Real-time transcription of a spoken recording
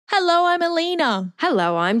Hello, I'm Aleena.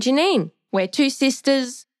 Hello, I'm Janine. We're two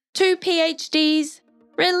sisters, two PhDs,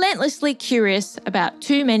 relentlessly curious about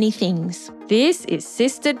too many things. This is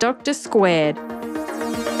Sister Doctor Squared.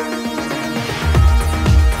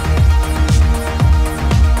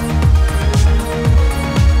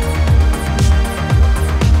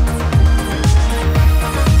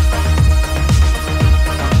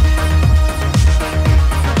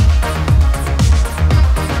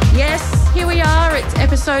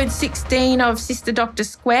 Episode 16 of Sister Doctor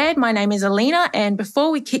Squared. My name is Aleena, and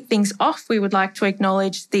before we kick things off, we would like to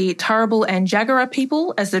acknowledge the Turrbal and Jagera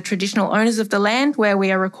people as the traditional owners of the land where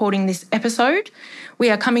we are recording this episode. We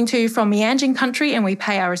are coming to you from Meanjin country, and we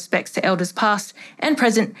pay our respects to elders past and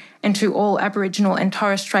present and to all Aboriginal and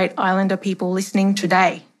Torres Strait Islander people listening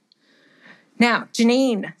today. Now,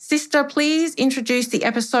 Janine, sister, please introduce the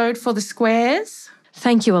episode for the squares.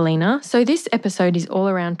 Thank you, Aleena. So this episode is all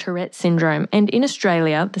around Tourette Syndrome, and in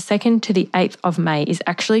Australia, the 2nd to the 8th of May is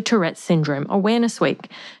actually Tourette Syndrome Awareness Week.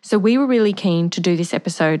 So we were really keen to do this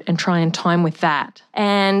episode and try and time with that.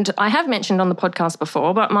 And I have mentioned on the podcast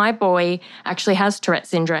before, but my boy actually has Tourette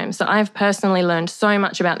Syndrome. So I've personally learned so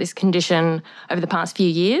much about this condition over the past few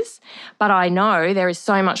years, but I know there is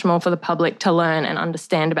so much more for the public to learn and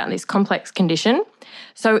understand about this complex condition.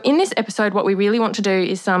 So in this episode, what we really want to do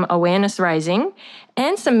is some awareness raising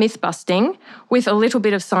and some myth busting with a little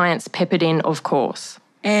bit of science peppered in, of course.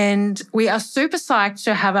 And we are super psyched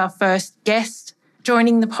to have our first guest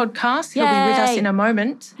joining the podcast. He'll be with us in a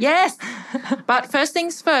moment. Yes. But first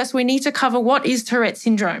things first, we need to cover what is Tourette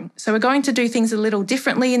syndrome. So we're going to do things a little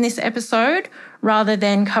differently in this episode. Rather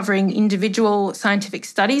than covering individual scientific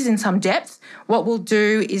studies in some depth, what we'll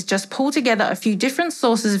do is just pull together a few different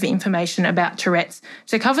sources of information about Tourette's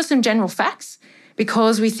to cover some general facts,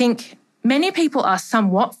 because we think many people are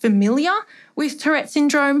somewhat familiar with Tourette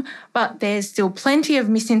syndrome, but there's still plenty of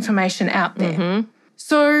misinformation out there. Mm-hmm.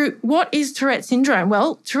 So what is Tourette syndrome?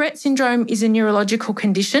 Well, Tourette syndrome is a neurological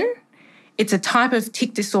condition. It's a type of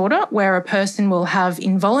tic disorder where a person will have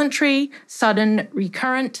involuntary, sudden,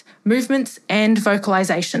 recurrent movements and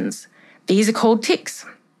vocalizations. These are called tics.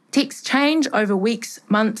 Tics change over weeks,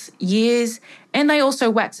 months, years, and they also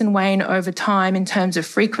wax and wane over time in terms of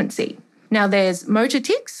frequency. Now, there's motor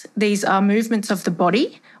tics. These are movements of the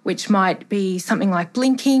body, which might be something like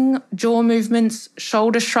blinking, jaw movements,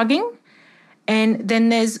 shoulder shrugging. And then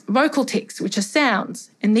there's vocal tics, which are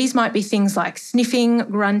sounds. And these might be things like sniffing,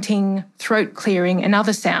 grunting, throat clearing, and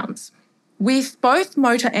other sounds. With both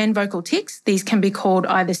motor and vocal tics, these can be called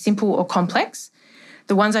either simple or complex.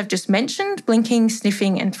 The ones I've just mentioned, blinking,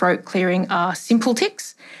 sniffing, and throat clearing, are simple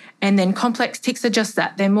tics. And then complex tics are just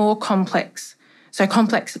that. They're more complex. So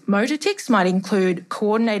complex motor tics might include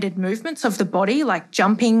coordinated movements of the body, like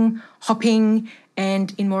jumping, hopping,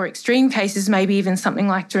 and in more extreme cases, maybe even something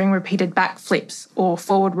like doing repeated backflips or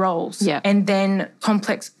forward rolls. Yeah. And then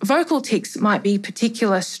complex vocal tics might be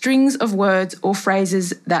particular strings of words or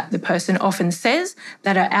phrases that the person often says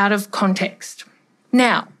that are out of context.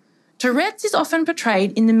 Now, Tourette's is often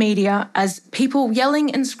portrayed in the media as people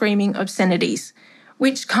yelling and screaming obscenities,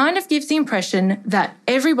 which kind of gives the impression that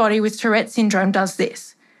everybody with Tourette syndrome does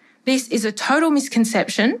this. This is a total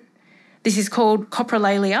misconception. This is called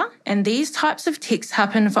coprolalia, and these types of tics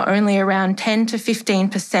happen for only around 10 to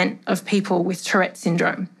 15% of people with Tourette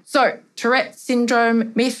syndrome. So, Tourette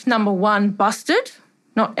syndrome myth number 1 busted.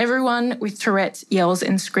 Not everyone with Tourette's yells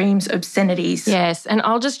and screams obscenities. Yes, and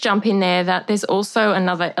I'll just jump in there that there's also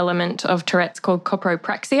another element of Tourette's called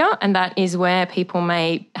copropraxia, and that is where people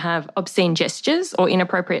may have obscene gestures or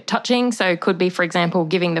inappropriate touching. So it could be, for example,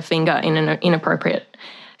 giving the finger in an inappropriate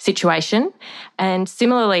situation. And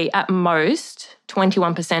similarly, at most,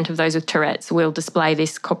 21% of those with Tourette's will display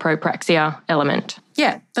this copropraxia element.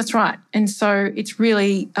 Yeah, that's right. And so it's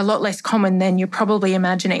really a lot less common than you're probably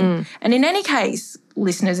imagining. And in any case,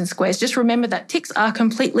 listeners and squares, just remember that tics are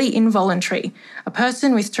completely involuntary. A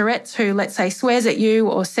person with Tourette's who, let's say, swears at you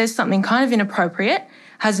or says something kind of inappropriate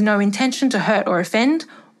has no intention to hurt or offend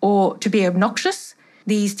or to be obnoxious.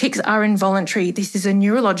 These tics are involuntary. This is a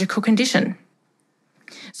neurological condition.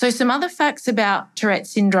 So some other facts about Tourette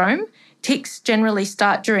syndrome. Tics generally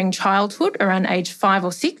start during childhood, around age 5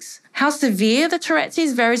 or 6. How severe the Tourette's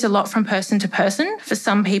is varies a lot from person to person. For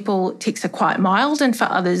some people, tics are quite mild, and for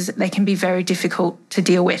others, they can be very difficult to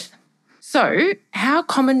deal with. So, how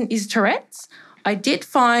common is Tourette's? I did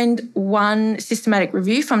find one systematic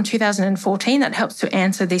review from 2014 that helps to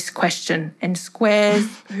answer this question. And squares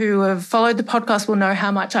who have followed the podcast will know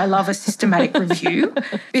how much I love a systematic review,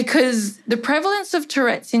 because the prevalence of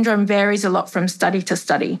Tourette syndrome varies a lot from study to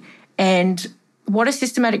study. And what a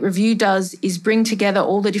systematic review does is bring together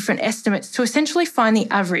all the different estimates to essentially find the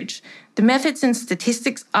average. The methods and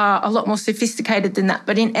statistics are a lot more sophisticated than that,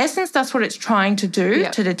 but in essence, that's what it's trying to do,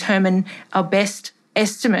 to determine our best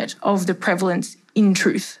estimate of the prevalence in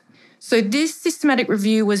truth. So this systematic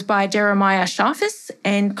review was by Jeremiah Shafis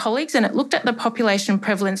and colleagues, and it looked at the population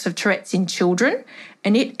prevalence of Tourette's in children,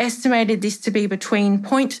 and it estimated this to be between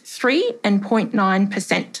 0.3 and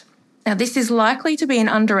 0.9%. Now, this is likely to be an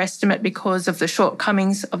underestimate because of the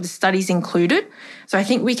shortcomings of the studies included. So I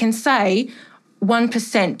think we can say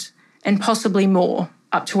 1% and possibly more,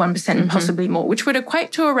 up to 1% and possibly more, which would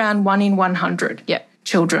equate to around 1 in 100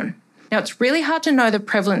 children. Now, it's really hard to know the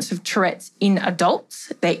prevalence of Tourette's in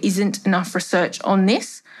adults. There isn't enough research on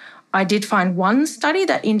this. I did find one study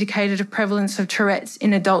that indicated a prevalence of Tourette's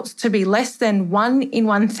in adults to be less than 1 in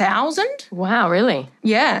 1,000. Wow, really?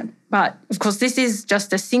 Yeah, but of course, this is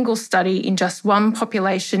just a single study in just one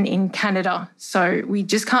population in Canada. So we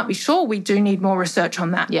just can't be sure. We do need more research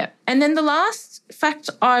on that. Yeah. And then the last fact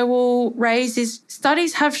I will raise is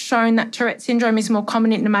studies have shown that Tourette syndrome is more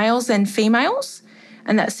common in males than females.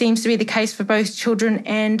 And that seems to be the case for both children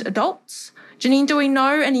and adults. Janine, do we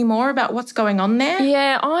know any more about what's going on there?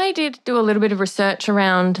 Yeah, I did do a little bit of research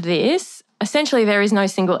around this. Essentially, there is no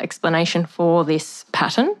single explanation for this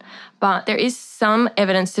pattern, but there is some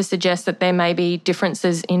evidence to suggest that there may be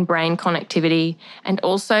differences in brain connectivity and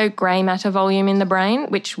also grey matter volume in the brain,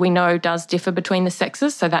 which we know does differ between the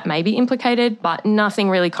sexes, so that may be implicated, but nothing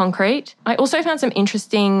really concrete. I also found some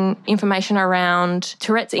interesting information around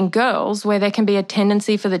Tourette's in girls, where there can be a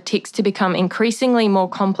tendency for the tics to become increasingly more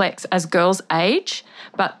complex as girls age,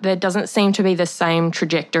 but there doesn't seem to be the same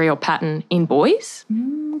trajectory or pattern in boys.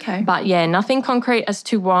 Okay. But yeah, nothing concrete as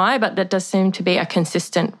to why, but that does seem to be a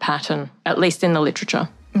consistent pattern, at least in the literature.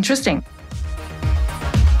 Interesting.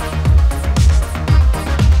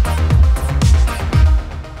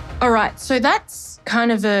 All right, so that's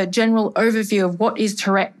kind of a general overview of what is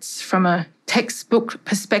Tourette's from a textbook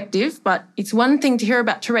perspective, but it's one thing to hear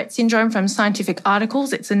about Tourette syndrome from scientific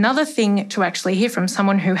articles. It's another thing to actually hear from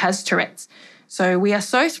someone who has Tourette's. So we are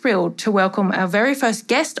so thrilled to welcome our very first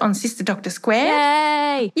guest on Sister Doctor Squared.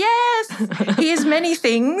 Yay! Yes! He is many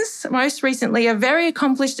things. Most recently, a very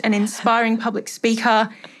accomplished and inspiring public speaker.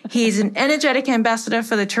 He is an energetic ambassador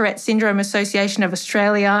for the Tourette Syndrome Association of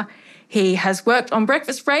Australia. He has worked on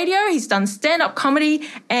breakfast radio. He's done stand-up comedy.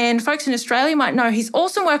 And folks in Australia might know his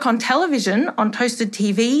awesome work on television, on Toasted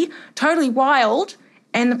TV, Totally Wild,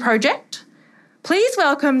 and The Project. Please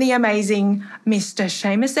welcome the amazing Mr.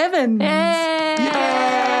 Seamus Evans. Yay!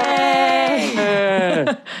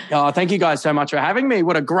 Oh, thank you guys so much for having me.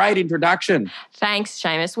 What a great introduction. Thanks,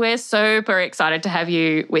 Seamus. We're super excited to have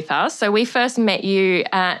you with us. So we first met you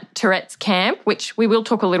at Tourette's Camp, which we will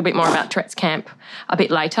talk a little bit more about Tourette's Camp a bit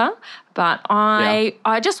later. But I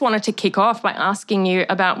just wanted to kick off by asking you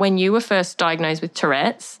about when you were first diagnosed with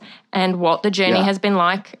Tourette's and what the journey has been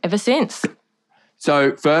like ever since.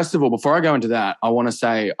 So first of all, before I go into that, I want to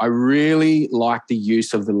say I really like the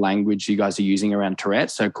use of the language you guys are using around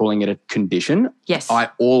Tourette's, so calling it a condition. Yes.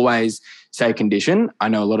 I always say condition. I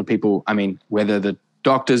know a lot of people, whether the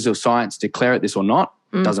doctors or science declare it this or not,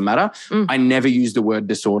 doesn't matter. I never use the word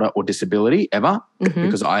disorder or disability ever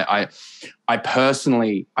because I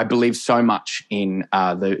personally, I believe so much in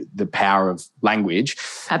the power of language.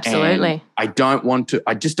 Absolutely. And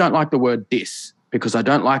I just don't like the word dis because I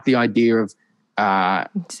don't like the idea of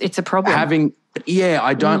it's a problem.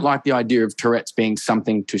 I don't like the idea of Tourette's being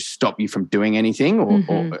something to stop you from doing anything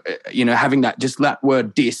or having that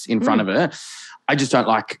word dis in front of it. I just don't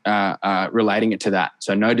like relating it to that.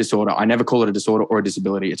 So no disorder. I never call it a disorder or a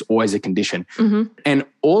disability. It's always a condition. And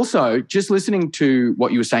also just listening to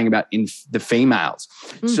what you were saying about in the females.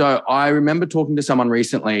 So I remember talking to someone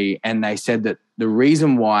recently and they said that the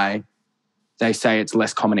reason why they say it's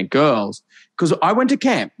less common in girls, because I went to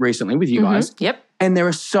camp recently with you guys. Yep. And there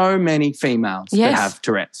are so many females that have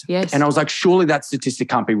Tourette's. Yes. And I was like, surely that statistic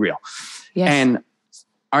can't be real. Yes. And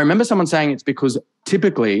I remember someone saying it's because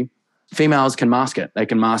typically females can mask it. They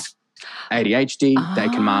can mask ADHD, they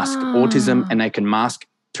can mask autism, and they can mask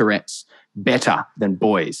Tourette's better than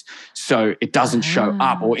boys. So it doesn't show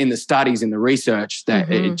up, or in the studies, in the research,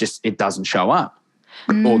 that it doesn't show up.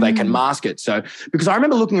 Or they can mask it. So, because I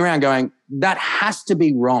remember looking around going, that has to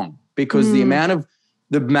be wrong because the amount of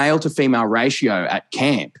the male to female ratio at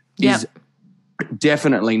camp is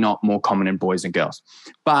definitely not more common in boys and girls.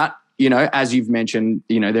 But, as you've mentioned,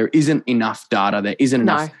 there isn't enough data, there isn't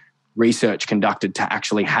enough research conducted to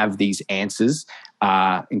actually have these answers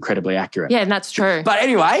incredibly accurate. Yeah, that's true. But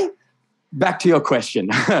anyway, back to your question.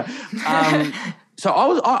 So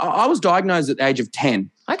I was diagnosed at the age of 10.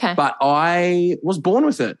 Okay. But I was born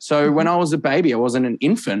with it. So when I was a baby, I wasn't an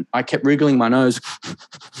infant. I kept wriggling my nose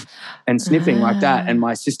and sniffing like that. And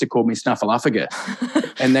my sister called me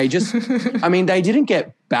Snuffleupagus. And they just, they didn't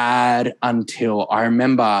get bad until I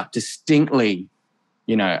remember distinctly,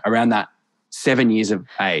 around that 7 years of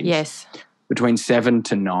age. Yes. Between 7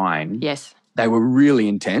 to 9. Yes. They were really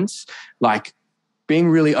intense, like being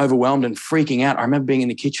really overwhelmed and freaking out. I remember being in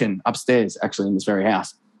the kitchen upstairs, actually in this very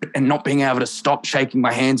house, and not being able to stop shaking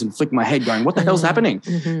my hands and flicking my head going, what the hell's happening?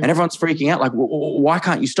 And everyone's freaking out like, why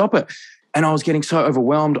can't you stop it? And I was getting so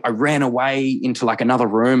overwhelmed. I ran away into like another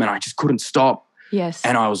room and I just couldn't stop. Yes.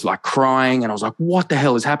 And I was like crying and I was like, what the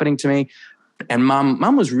hell is happening to me? And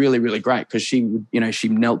mum was really, really great because she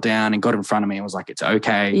knelt down and got in front of me and was like, it's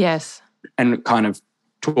okay. Yes. And kind of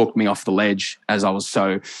talked me off the ledge as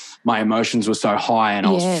my emotions were so high and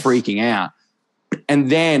I was freaking out.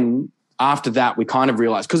 And then after that, we kind of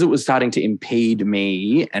realized, because it was starting to impede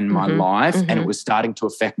me and my life and it was starting to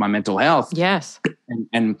affect my mental health. Yes.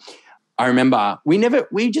 And I remember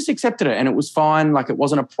we just accepted it and it was fine. Like it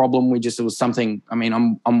wasn't a problem. It was something,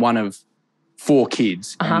 I'm one of 4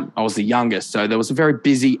 kids and I was the youngest. So there was a very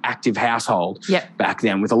busy, active household back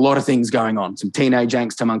then with a lot of things going on, some teenage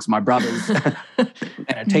angst amongst my brothers and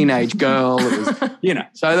a teenage girl. It was,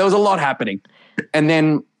 so there was a lot happening. And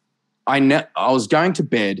then I was going to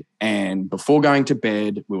bed, and before going to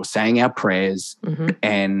bed, we were saying our prayers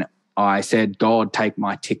and I said, God, take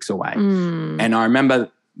my tics away. And I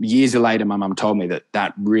remember years later, my mum told me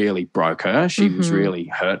that really broke her. She was really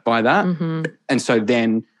hurt by that. And so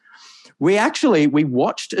then we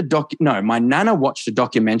watched my nana watched a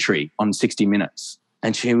documentary on 60 Minutes.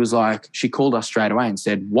 And she was like, she called us straight away and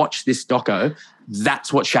said, watch this doco.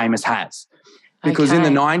 That's what Seamus has. Because in the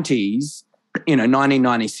 90s,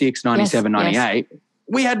 1996, 97, 98,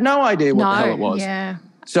 we had no idea what the hell it was. Yeah.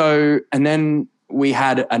 So, and then we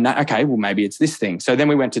had, maybe it's this thing. So then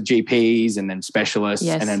we went to GPs and then specialists.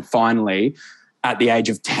 And then finally, at the age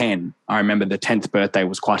of 10, I remember the 10th birthday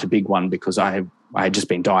was quite a big one because I had just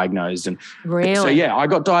been diagnosed. And really? So, I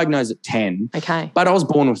got diagnosed at 10. Okay. But I was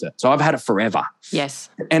born with it. So I've had it forever. Yes.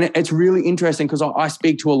 And it's really interesting because I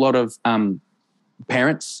speak to a lot of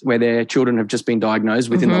parents where their children have just been diagnosed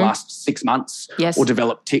within the last 6 months or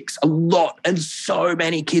developed tics. A lot. And so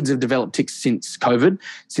many kids have developed tics since COVID,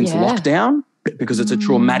 since lockdown, because it's a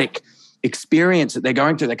traumatic experience that they're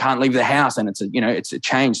going through. They can't leave the house and it's a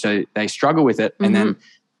change. So they struggle with it. And then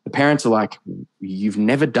the parents are like, you've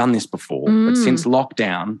never done this before, but since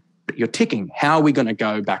lockdown, you're ticking. How are we going to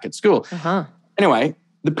go back at school? Anyway,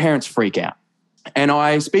 the parents freak out. And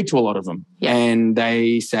I speak to a lot of them and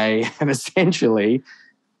they say, essentially,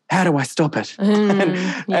 how do I stop it?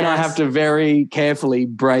 And I have to very carefully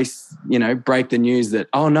break the news that,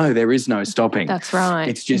 oh no, there is no stopping. That's right.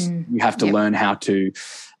 It's just you have to learn how to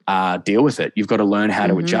deal with it. You've got to learn how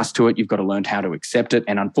to adjust to it. You've got to learn how to accept it.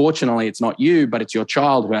 And unfortunately, it's not you, but it's your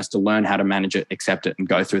child who has to learn how to manage it, accept it, and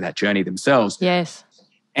go through that journey themselves. Yes.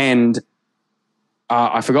 And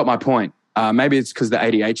I forgot my point. Maybe it's because the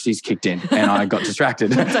ADHD's kicked in and I got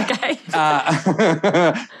distracted. That's okay.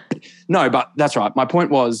 No, but that's right. My point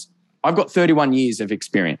was I've got 31 years of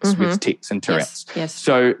experience with tics and Tourette's. Yes.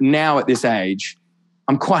 So now at this age,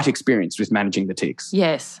 I'm quite experienced with managing the tics.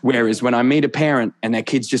 Yes. Whereas when I meet a parent and their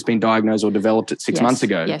kid's just been diagnosed or developed it 6 months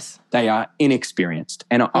ago, they are inexperienced.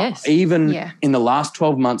 And even in the last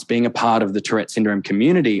 12 months being a part of the Tourette syndrome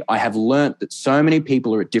community, I have learnt that so many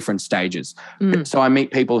people are at different stages. So I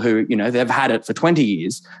meet people who, they've had it for 20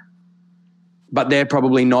 years, but they're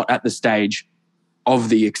probably not at the stage of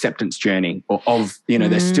the acceptance journey or of,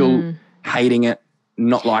 they're still hating it,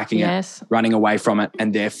 not liking it, running away from it,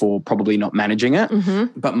 and therefore probably not managing it.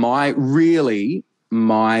 But my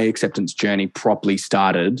acceptance journey properly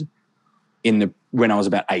started when I was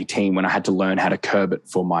about 18, when I had to learn how to curb it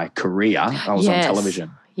for my career. I was on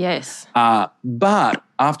television. Yes. But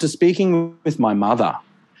after speaking with my mother,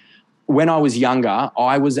 when I was younger,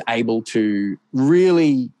 I was able to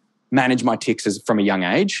really manage my tics from a young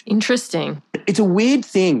age. Interesting. It's a weird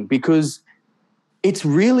thing because it's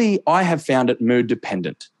really, I have found it mood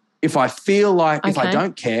dependent. If I feel like, if I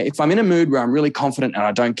don't care, if I'm in a mood where I'm really confident and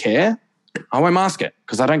I don't care, I won't mask it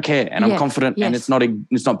because I don't care and I'm confident and it's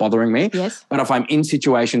not bothering me. Yes. But if I'm in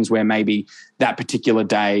situations where maybe that particular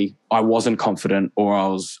day I wasn't confident or I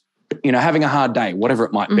was, having a hard day, whatever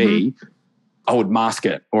it might be, I would mask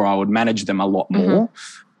it or I would manage them a lot more.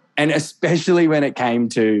 And especially when it came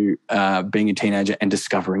to being a teenager and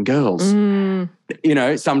discovering girls.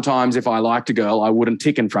 Sometimes if I liked a girl, I wouldn't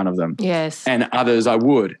tick in front of them. Yes. And others I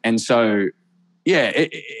would. And so,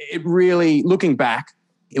 it really, looking back,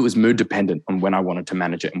 it was mood dependent on when I wanted to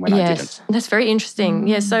manage it and when I didn't. That's very interesting.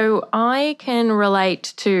 Yeah, so I can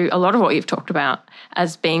relate to a lot of what you've talked about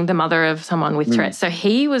as being the mother of someone with Tourette's. So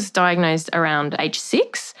he was diagnosed around age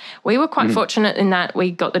 6. We were quite fortunate in that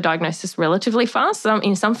we got the diagnosis relatively fast.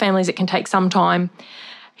 In some families, it can take some time.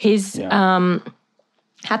 His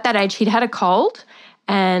at that age, he'd had a cold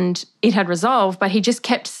and it had resolved, but he just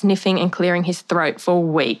kept sniffing and clearing his throat for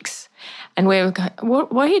weeks. And we were going,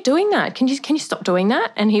 why are you doing that? Can you stop doing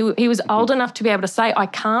that? And he was old enough to be able to say, I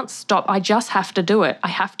can't stop. I just have to do it. I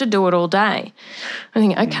have to do it all day. I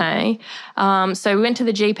think, okay. So we went to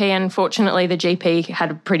the GP, and fortunately the GP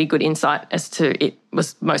had a pretty good insight as to it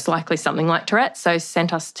was most likely something like Tourette's, so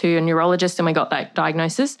sent us to a neurologist and we got that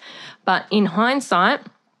diagnosis. But in hindsight,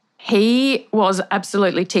 he was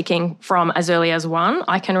absolutely ticking from as early as 1.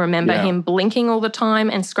 I can remember him blinking all the time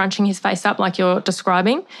and scrunching his face up like you're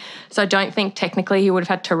describing. So I don't think technically he would have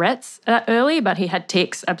had Tourette's that early, but he had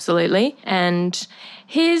tics, absolutely. And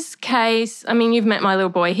his case, I mean, you've met my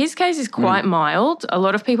little boy. His case is quite mild. A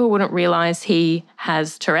lot of people wouldn't realise he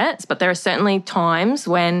has Tourette's, but there are certainly times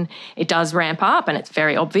when it does ramp up and it's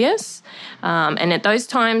very obvious. And at those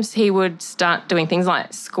times, he would start doing things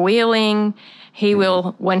like squealing. He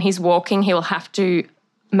will, when he's walking, he will have to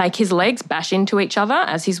make his legs bash into each other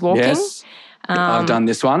as he's walking. Yes, I've done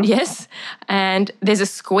this one. Yes, and there's a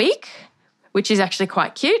squeak, which is actually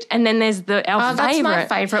quite cute. And then there's our favourite. That's my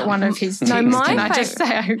favourite one of his tics. Can I just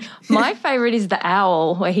say? My favourite is the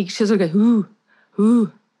owl, where he just sort of goes, ooh,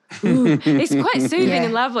 ooh. Ooh. It's quite soothing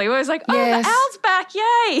and lovely. Where it's like, oh, the owl's back,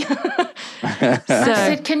 yay. I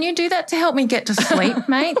said, can you do that to help me get to sleep,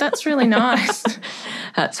 mate? That's really nice.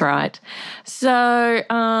 That's right. So,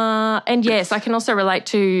 and yes, I can also relate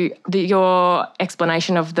to your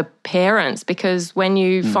explanation of the parents, because when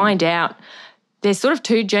you find out there's sort of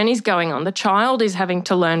 2 journeys going on. The child is having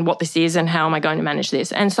to learn what this is and how am I going to manage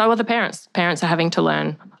this, and so are the parents. Parents are having to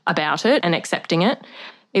learn about it and accepting it.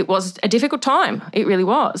 It was a difficult time. It really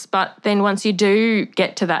was. But then once you do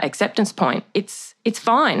get to that acceptance point, it's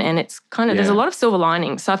fine, and it's kind of there's a lot of silver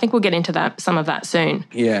linings. So I think we'll get into some of that soon.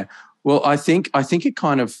 Yeah. Well, I think it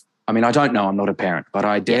kind of, I mean, I don't know, I'm not a parent, but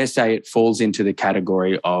I dare say it falls into the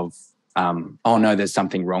category of, oh no, there's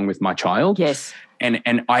something wrong with my child. Yes. And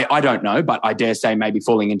I don't know, but I dare say maybe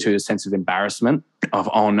falling into a sense of embarrassment of,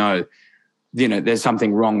 oh no, there's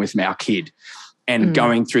something wrong with our kid. And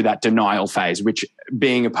going through that denial phase, which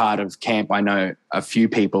being a part of camp, I know a few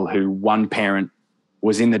people who one parent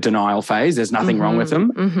was in the denial phase, there's nothing wrong with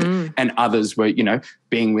them, and others were,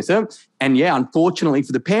 being with them. And unfortunately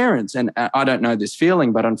for the parents, and I don't know this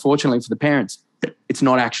feeling, but unfortunately for the parents, it's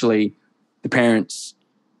not actually the parents'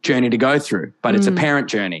 journey to go through, but it's a parent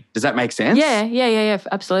journey. Does that make sense? Yeah,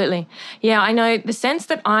 absolutely. Yeah, I know the sense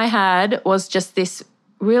that I had was just this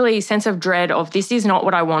really sense of dread of this is not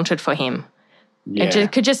what I wanted for him. Yeah. I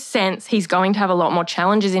could just sense he's going to have a lot more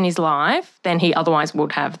challenges in his life than he otherwise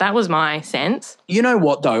would have. That was my sense. You know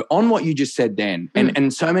what, though, on what you just said then,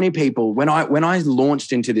 and so many people, when I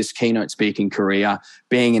launched into this keynote speaking career,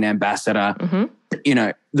 being an ambassador,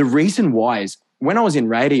 the reason why is when I was in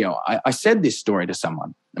radio, I said this story to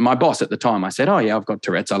someone. My boss at the time, I said, oh, yeah, I've got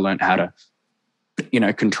Tourette's. I learned how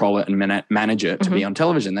to, control it and manage it to be on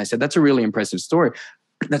television. They said, that's a really impressive story.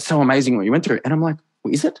 That's so amazing what you went through. And I'm like,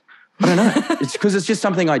 well, is it? I don't know. It's because it's just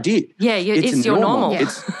something I did. Yeah, it's your normal.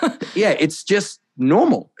 Yeah. It's just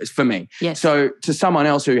normal for me. Yes. So to someone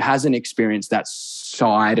else who hasn't experienced that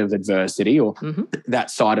side of adversity or that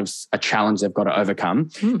side of a challenge they've got to overcome,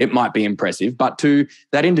 it might be impressive. But to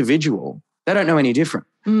that individual, they don't know any different.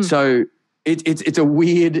 So it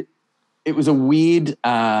was a weird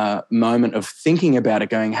moment of thinking about it,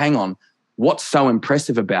 going, hang on, what's so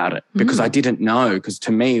impressive about it? Because I didn't know, because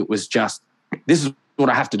to me it was just, this is what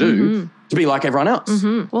I have to do to be like everyone else.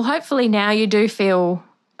 Well, hopefully now you do feel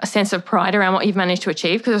a sense of pride around what you've managed to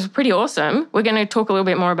achieve, because it's pretty awesome. We're going to talk a little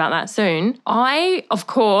bit more about that soon. Of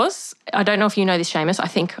course, I don't know if you know this, Seamus. I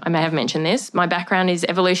think I may have mentioned this. My background is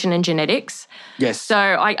evolution and genetics. Yes. So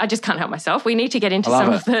I just can't help myself. We need to get into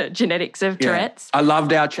some of the genetics of Tourette's. I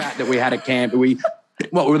loved our chat that we had at camp. We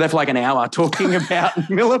were there for like an hour talking about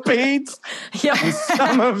millipedes and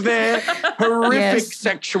some of their horrific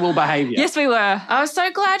sexual behaviour. Yes, we were. I was so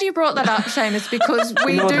glad you brought that up, Seamus, because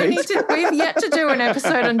we've yet to do an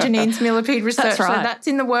episode on Janine's millipede research. That's right. So that's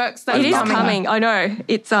in the works. It is coming. I know.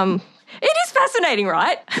 It is fascinating,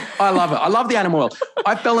 right? I love it. I love the animal world.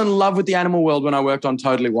 I fell in love with the animal world when I worked on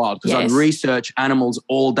Totally Wild, because I'd research animals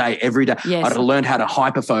all day, every day. Yes. I'd learn how to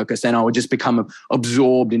hyper-focus, and I would just become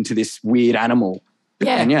absorbed into this weird animal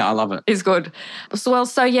Yeah. And I love it. It's good. So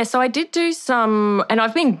I did do some, and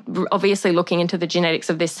I've been obviously looking into the genetics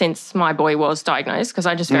of this since my boy was diagnosed because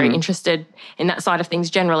I'm just very interested in that side of things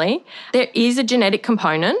generally. There is a genetic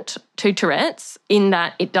component to Tourette's in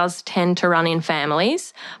that it does tend to run in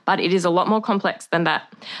families, but it is a lot more complex than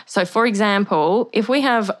that. So for example, if we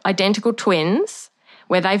have identical twins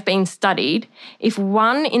where they've been studied, if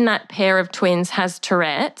one in that pair of twins has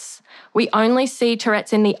Tourette's, we only see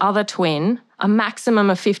Tourette's in the other twin a maximum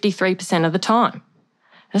of 53% of the time.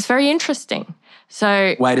 That's very interesting.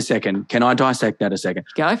 So wait a second. Can I dissect that a second?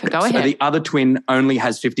 Go ahead. So the other twin only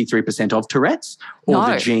has 53% of Tourette's or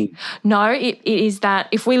the gene? No, it is that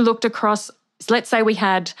if we looked across, let's say we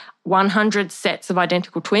had 100 sets of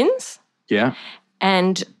identical twins. Yeah.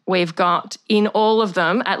 And we've got in all of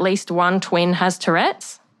them, at least one twin has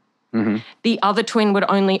Tourette's. Mm-hmm. The other twin would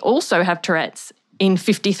only also have Tourette's in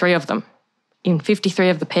 53 of them, in 53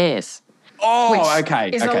 of the pairs. Oh, okay.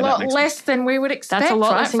 Is a lot less than we would expect. That's a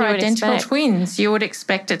lot right? less than For you would identical expect. twins, you would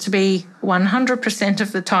expect it to be 100%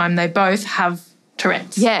 of the time they both have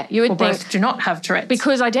Tourette's. Yeah, you would or think. both do not have Tourette's.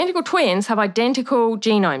 Because identical twins have identical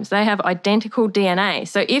genomes. They have identical DNA.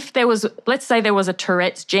 So if there was, let's say there was a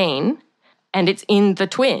Tourette's gene and it's in the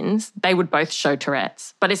twins, they would both show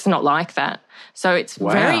Tourette's. But it's not like that. So it's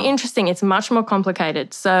very interesting. It's much more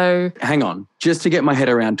complicated. So hang on, just to get my head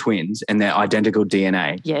around twins and their identical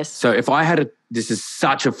DNA. Yes. So if I had this is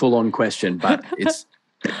such a full-on question, but it's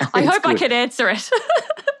I hope I good. could answer it.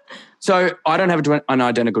 So I don't have an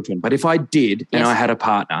identical twin, but if I did and I had a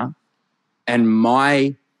partner and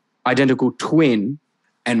my identical twin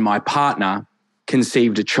and my partner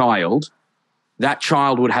conceived a child, that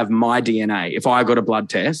child would have my DNA. If I got a blood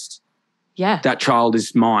test, that child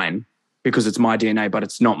is mine because it's my DNA, but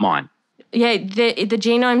it's not mine. Yeah, the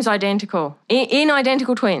genome's identical in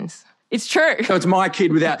identical twins. It's true. So it's my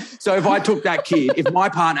kid without. So if I took that kid, if my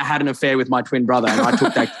partner had an affair with my twin brother and I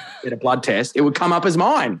took that kid at a blood test, it would come up as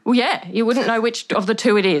mine. Well, yeah, you wouldn't know which of the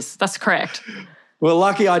two it is. That's correct. Well,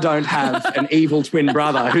 lucky I don't have an evil twin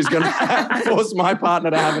brother who's going to force my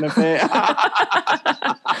partner to have an affair.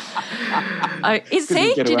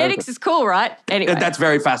 Genetics is cool, right? Anyway. That's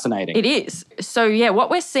very fascinating. It is. So,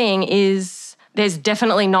 what we're seeing is there's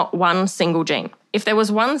definitely not one single gene. If there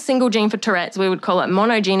was one single gene for Tourette's, we would call it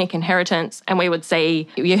monogenic inheritance, and we would say,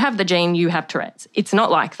 you have the gene, you have Tourette's. It's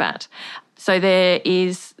not like that. So there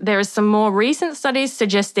is some more recent studies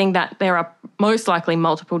suggesting that there are most likely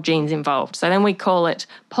multiple genes involved. So then we call it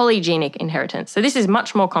polygenic inheritance. So this is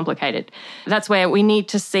much more complicated. That's where we need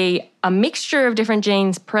to see a mixture of different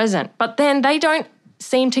genes present, but then they don't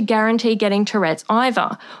seem to guarantee getting Tourette's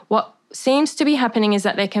either. What seems to be happening is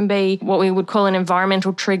that there can be what we would call an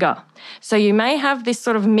environmental trigger. So you may have this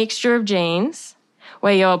sort of mixture of genes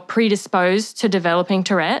where you're predisposed to developing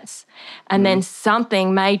Tourette's, and then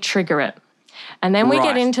something may trigger it. And then we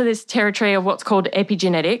get into this territory of what's called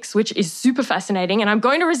epigenetics, which is super fascinating. And I'm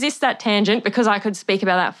going to resist that tangent because I could speak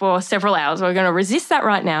about that for several hours. We're going to resist that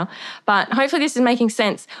right now. But hopefully this is making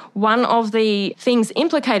sense. One of the things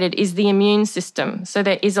implicated is the immune system. So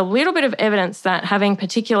there is a little bit of evidence that having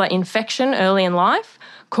particular infection early in life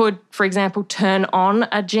could, for example, turn on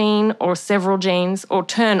a gene or several genes or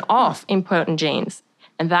turn off important genes.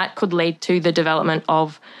 And that could lead to the development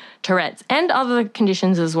of Tourette's and other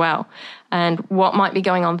conditions as well. And what might be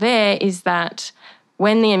going on there is that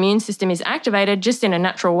when the immune system is activated just in a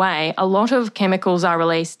natural way, a lot of chemicals are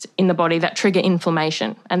released in the body that trigger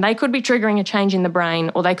inflammation. And they could be triggering a change in the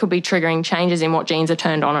brain, or they could be triggering changes in what genes are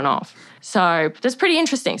turned on and off. So that's pretty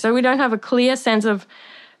interesting. So we don't have a clear sense of,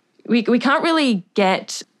 we can't really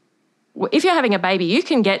get, if you're having a baby, you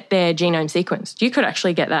can get their genome sequenced. You could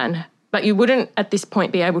actually get that, but you wouldn't at this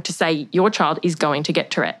point be able to say your child is going to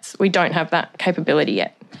get Tourette's. We don't have that capability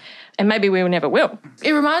yet. And maybe we never will.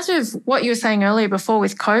 It reminds me of what you were saying earlier before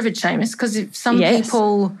with COVID, Seamus, because some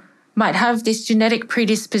people might have this genetic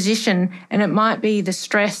predisposition and it might be the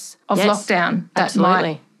stress of lockdown that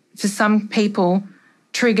might, for some people,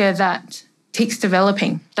 trigger that tics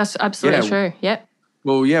developing. That's absolutely true, yep.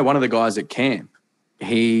 Well, one of the guys at camp,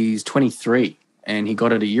 he's 23 and he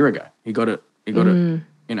got it a year ago. He got it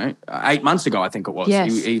 8 months ago, I think it was.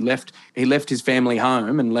 Yes. He left his family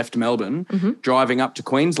home and left Melbourne, driving up to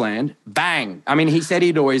Queensland, bang. I mean, he said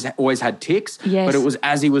he'd always had tics, but it was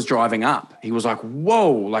as he was driving up. He was like,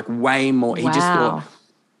 whoa, like way more. He just thought,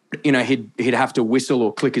 he'd have to whistle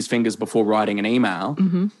or click his fingers before writing an email.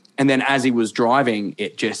 And then as he was driving,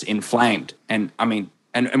 it just inflamed. And I mean,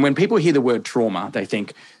 and when people hear the word trauma, they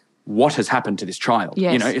think, what has happened to this child?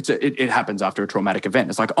 Yes. It happens after a traumatic event.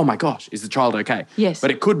 It's like, oh my gosh, is the child okay? Yes.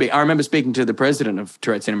 But it could be. I remember speaking to the president of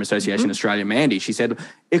Tourette Syndrome Association Australia, Mandy. She said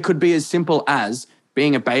it could be as simple as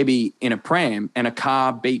being a baby in a pram and a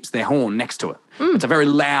car beeps their horn next to it. It's a very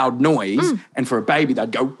loud noise. And for a baby,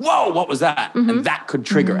 they'd go, whoa, what was that? And that could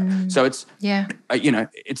trigger it. So it's,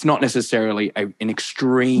 it's not necessarily an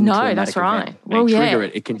extreme traumatic event. They trigger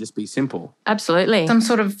it. It can just be simple. Absolutely. Some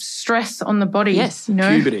sort of stress on the body. Yes.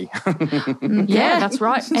 Puberty. Yeah, that's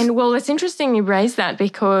right. And well, it's interesting you raised that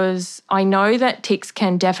because I know that tics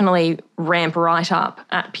can definitely ramp right up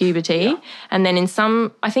at puberty. Yeah. And then in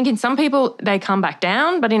some people, they come back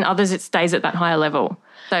down, but in others, it stays at that higher level.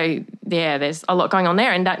 So, yeah, there's a lot going on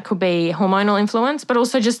there, and that could be hormonal influence, but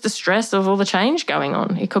also just the stress of all the change going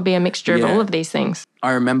on. It could be a mixture of all of these things.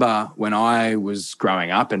 I remember when I was growing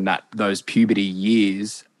up and those puberty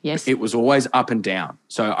years, it was always up and down.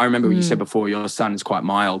 So I remember you said before your son is quite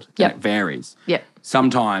mild and it varies. Yep.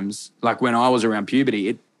 Sometimes, like when I was around puberty,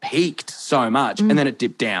 it peaked so much and then it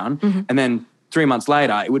dipped down and then 3 months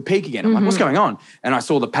later, it would peak again. I'm like, what's going on? And I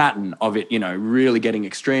saw the pattern of it, really getting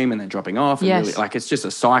extreme and then dropping off. And really, like, it's just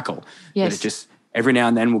a cycle. That it just, every now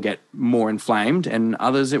and then will get more inflamed and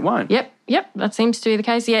others it won't. Yep. That seems to be the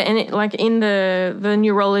case. Yeah, and like in the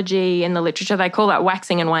neurology and the literature, they call that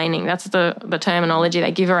waxing and waning. That's the terminology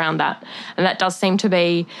they give around that. And that does seem to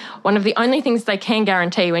be one of the only things they can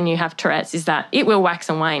guarantee when you have Tourette's is that it will wax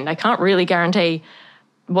and wane. They can't really guarantee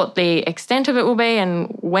what the extent of it will be and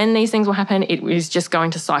when these things will happen. It is just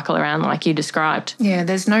going to cycle around like you described. Yeah,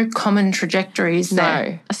 there's no common trajectories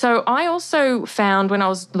there. No. So I also found when I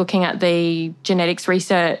was looking at the genetics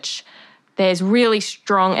research, there's really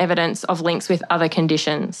strong evidence of links with other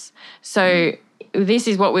conditions. So this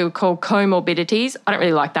is what we would call comorbidities. I don't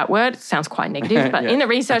really like that word. It sounds quite negative, but in the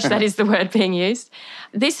research, that is the word being used.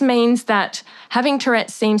 This means that having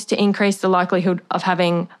Tourette's seems to increase the likelihood of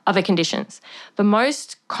having other conditions. The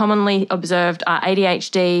most commonly observed are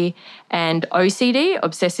ADHD and OCD,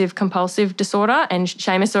 obsessive compulsive disorder. And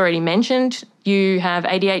Seamus already mentioned you have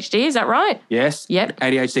ADHD, is that right? Yes. Yep.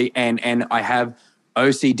 ADHD and I have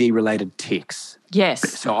OCD-related tics.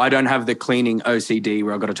 Yes. So I don't have the cleaning OCD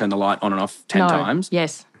where I've got to turn the light on and off 10 times.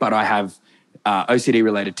 Yes. But I have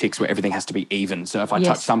OCD-related tics where everything has to be even. So if I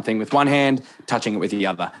touch something with one hand, touching it with the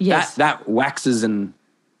other. Yes. That waxes and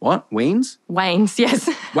what? Weans? Wanes, yes.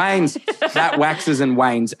 Wanes. That waxes and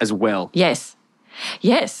wanes as well. Yes.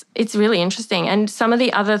 Yes, it's really interesting. And some of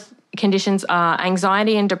the other conditions are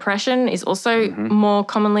anxiety and depression is also more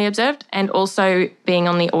commonly observed, and also being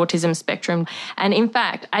on the autism spectrum. And in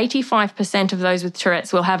fact, 85% of those with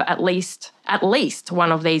Tourette's will have at least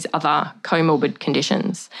one of these other comorbid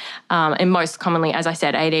conditions. And most commonly, as I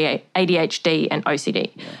said, ADHD and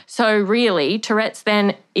OCD. Yeah. So really, Tourette's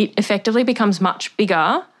then, it effectively becomes much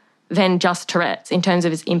bigger than just Tourette's in terms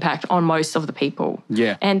of its impact on most of the people.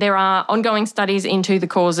 Yeah. And there are ongoing studies into the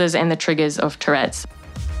causes and the triggers of Tourette's.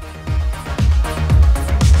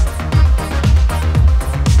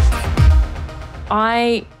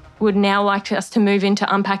 I would now like us to move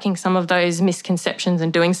into unpacking some of those misconceptions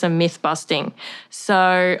and doing some myth busting.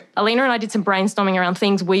 So Aleena and I did some brainstorming around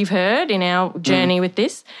things we've heard in our journey with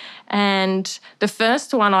this. And the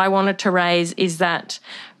first one I wanted to raise is that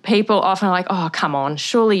people often are like, oh, come on,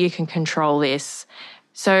 surely you can control this.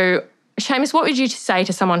 So Seamus, what would you say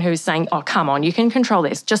to someone who's saying, oh, come on, you can control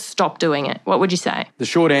this, just stop doing it? What would you say? The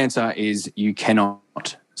short answer is you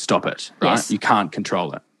cannot stop it, right? Yes. You can't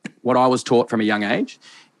control it. What I was taught from a young age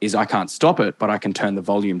is I can't stop it, but I can turn the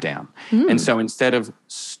volume down. And so instead of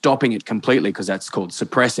stopping it completely, because that's called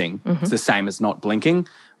suppressing, it's the same as not blinking.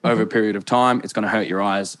 Over a period of time, it's going to hurt your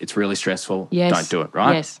eyes. It's really stressful. Yes. Don't do it,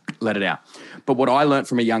 right? Yes. Let it out. But what I learned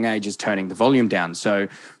from a young age is turning the volume down. So,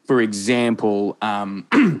 for example,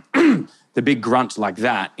 the big grunt like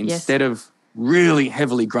that, instead of really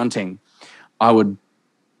heavily grunting, I would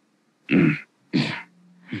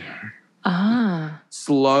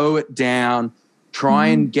slow it down, try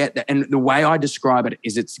and get that. And the way I describe it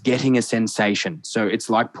is it's getting a sensation. So it's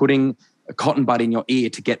like putting a cotton bud in your ear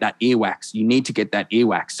to get that earwax. You need to get that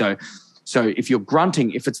earwax. So if you're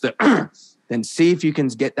grunting, if it's the then see if you can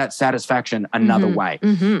get that satisfaction another way.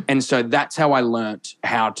 And so that's how I learnt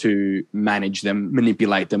how to manage them,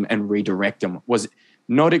 manipulate them, and redirect them, was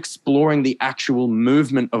not exploring the actual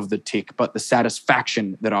movement of the tic, but the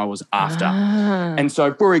satisfaction that I was after. And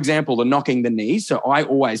so, for example, the knocking the knees. So I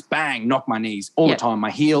always knock my knees all the time,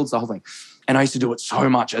 my heels, the whole thing. And I used to do it so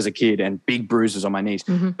much as a kid and big bruises on my knees.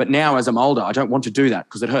 But now as I'm older, I don't want to do that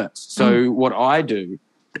because it hurts. So what I do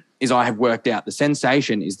is I have worked out the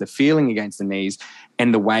sensation is the feeling against the knees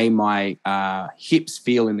and the way my hips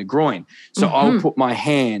feel in the groin. So I'll put my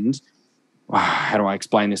hand, how do I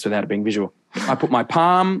explain this without it being visual? I put my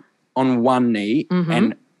palm on one knee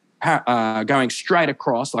and going straight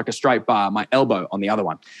across like a straight bar, my elbow on the other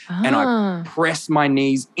one. And I press my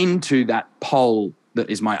knees into that pole that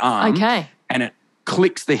is my arm. Okay. And it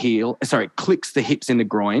clicks the hips in the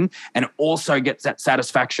groin, and it also gets that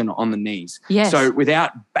satisfaction on the knees. Yes. So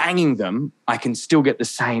without banging them, I can still get the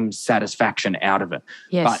same satisfaction out of it.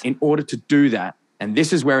 Yes. But in order to do that, and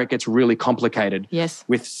this is where it gets really complicated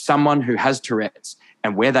with someone who has Tourette's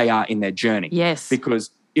and where they are in their journey. Yes.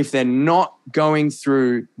 Because if they're not going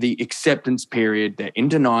through the acceptance period, they're in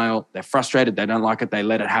denial, they're frustrated, they don't like it, they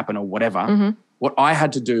let it happen or whatever, what I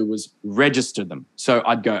had to do was register them. So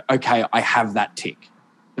I'd go, okay, I have that tick.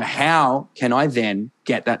 How can I then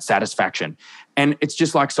get that satisfaction? And it's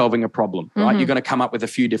just like solving a problem, right? You're going to come up with a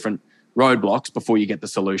few different roadblocks before you get the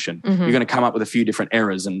solution. You're going to come up with a few different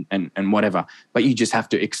errors and whatever, but you just have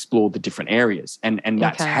to explore the different areas. And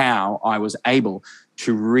that's how I was able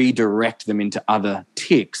to redirect them into other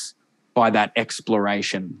ticks by that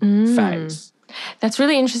exploration phase. That's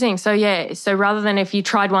really interesting. So, so rather than if you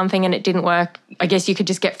tried one thing and it didn't work, I guess you could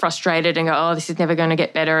just get frustrated and go, oh, this is never going to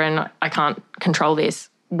get better and I can't control this.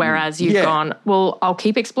 Whereas you've gone, well, I'll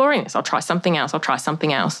keep exploring this. I'll try something else.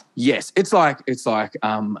 Yes. It's like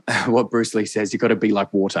what Bruce Lee says, you've got to be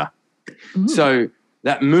like water. So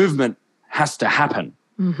that movement has to happen.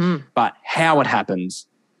 But how it happens,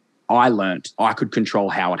 I learned I could control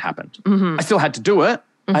how it happened. I still had to do it.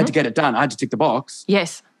 I had to get it done. I had to tick the box.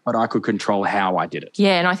 Yes. But I could control how I did it.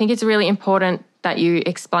 Yeah, and I think it's really important that you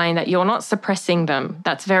explain that you're not suppressing them.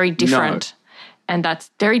 That's very different. No. And that's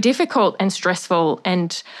very difficult and stressful.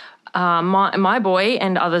 And my boy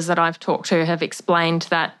and others that I've talked to have explained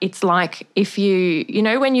that it's like if you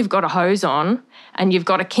know when you've got a hose on and you've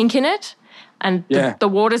got a kink in it and the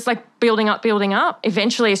water's like building up,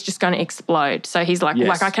 eventually it's just going to explode. So he's like,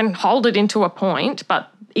 I can hold it into a point,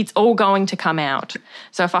 but it's all going to come out.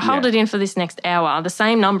 So if I hold it in for this next hour, the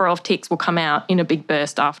same number of ticks will come out in a big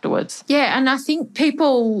burst afterwards. Yeah, and I think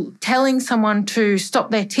people telling someone to stop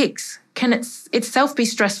their ticks can itself be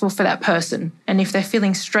stressful for that person. And if they're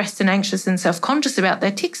feeling stressed and anxious and self-conscious about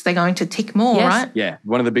their ticks, they're going to tick more, right? Yeah,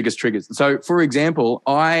 one of the biggest triggers. So, for example,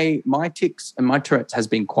 my ticks and my Tourette's has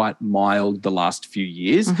been quite mild the last few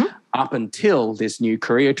years up until this new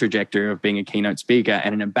career trajectory of being a keynote speaker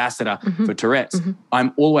and an ambassador for Tourette's.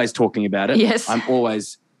 I'm always talking about it. Yes. I'm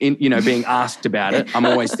always being asked about it. I'm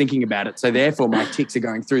always thinking about it. So therefore my ticks are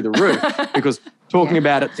going through the roof because talking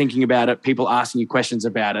about it, thinking about it, people asking you questions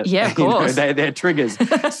about it. Yeah, of course. They're triggers.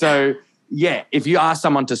 So if you ask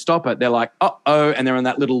someone to stop it, they're like, uh-oh, and they're in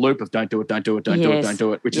that little loop of don't do it, don't do it, don't do it, don't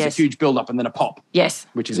do it, which is a huge build-up and then a pop. Yes.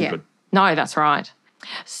 Which isn't good. No, that's right.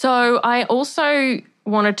 So I also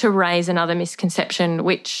wanted to raise another misconception,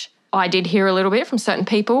 which I did hear a little bit from certain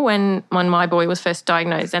people when my boy was first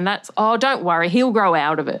diagnosed, and that's, oh, don't worry, he'll grow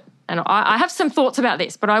out of it. And I have some thoughts about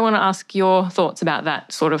this, but I want to ask your thoughts about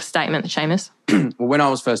that sort of statement, Seamus. Well, when I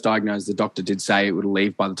was first diagnosed, the doctor did say it would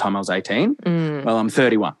leave by the time I was 18. Well, I'm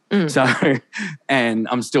 31. So, and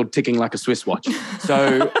I'm still ticking like a Swiss watch.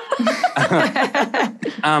 So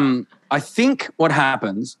I think what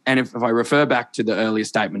happens, and if I refer back to the earlier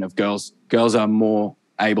statement of girls are more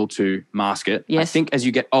able to mask it. Yes. I think as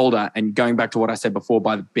you get older, and going back to what I said before,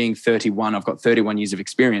 by being 31, I've got 31 years of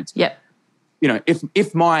experience. Yep.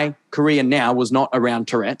 If my career now was not around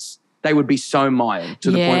Tourette's, they would be so mild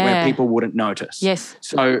to the point where people wouldn't notice. Yes.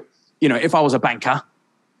 So, if I was a banker,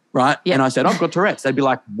 right, and I said, I've got Tourette's, they'd be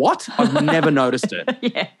like, what? I've never noticed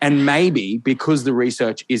it. And maybe because the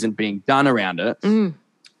research isn't being done around it,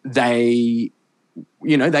 they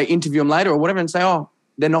interview them later or whatever and say, oh,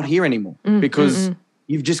 they're not here anymore because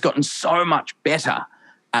you've just gotten so much better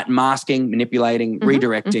at masking, manipulating,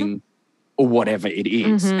 redirecting, or whatever it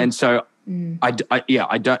is. And so I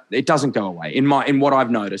don't. It doesn't go away. In what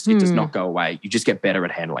I've noticed, it does not go away. You just get better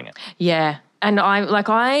at handling it. Yeah. And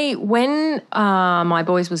when my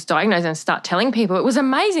boys was diagnosed and start telling people, it was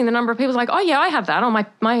amazing the number of people like, oh yeah, I have that, or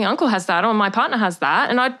my uncle has that, or my partner has that.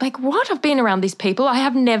 And I'd like, what? I've been around these people. I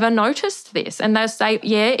have never noticed this. And they'll say,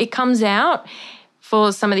 yeah, it comes out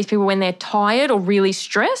for some of these people when they're tired or really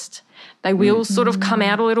stressed. They will sort of come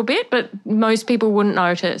out a little bit, but most people wouldn't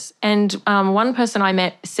notice. And one person I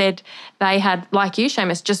met said they had, like you,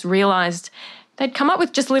 Seamus, just realised they'd come up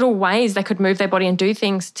with just little ways they could move their body and do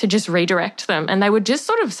things to just redirect them. And they were just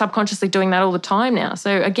sort of subconsciously doing that all the time now.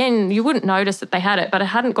 So, again, you wouldn't notice that they had it, but it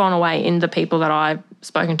hadn't gone away in the people that I've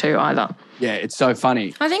spoken to either. Yeah, it's so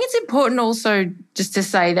funny. I think it's important also just to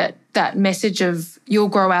say that message of you'll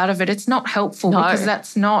grow out of it, it's not helpful because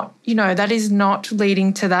that's not, that is not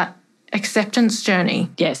leading to that acceptance journey.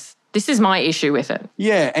 Yes. This is my issue with it.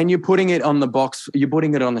 Yeah, and you're putting it on the box, you're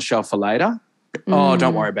putting it on the shelf for later. oh,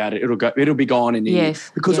 don't worry about it. It'll be gone in a year.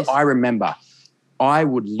 Because I remember I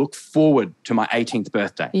would look forward to my 18th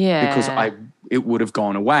birthday because it would have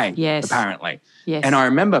gone away, apparently. Yes. And I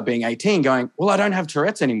remember being 18 going, well, I don't have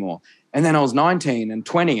Tourette's anymore. And then I was 19 and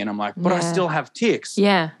 20 and I'm like, but I still have tics.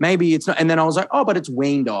 Yeah. Maybe it's not. And then I was like, oh, but it's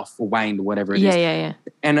weaned off or waned or whatever it is. Yeah.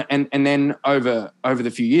 And then over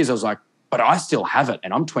the few years, I was like, but I still have it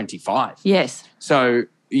and I'm 25. Yes. So,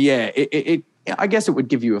 yeah, I guess it would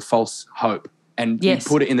give you a false hope and you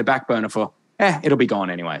put it in the back burner for, it'll be gone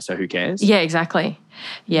anyway, so who cares? Yeah, exactly.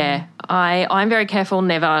 Yeah. I'm very careful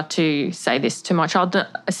never to say this too much.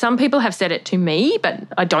 Some people have said it to me, but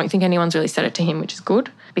I don't think anyone's really said it to him, which is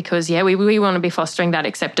good because, we want to be fostering that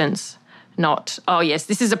acceptance, not, oh, yes,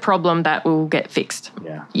 this is a problem that will get fixed.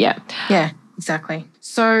 Yeah. Yeah, exactly.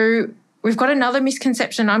 So we've got another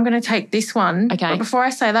misconception. I'm going to take this one. Okay. But before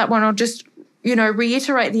I say that one, I'll just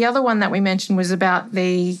reiterate the other one that we mentioned was about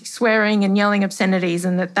the swearing and yelling obscenities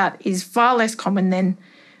and that is far less common than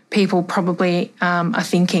people probably are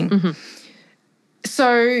thinking. Mm-hmm.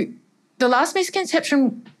 So the last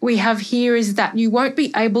misconception we have here is that you won't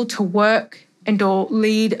be able to work and or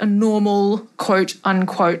lead a normal, quote,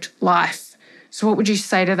 unquote, life. So what would you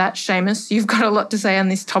say to that, Seamus? You've got a lot to say on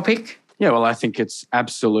this topic. Yeah, well, I think it's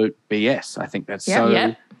absolute BS. I think that's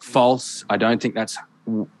false. I don't think that's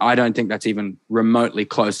even remotely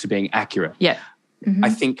close to being accurate. Yeah. Mm-hmm.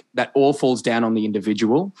 I think that all falls down on the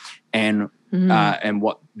individual and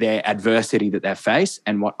what their adversity that they face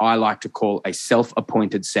and what I like to call a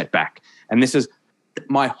self-appointed setback. And this is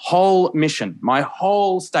my whole mission, my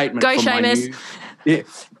whole statement. Go, Seamus.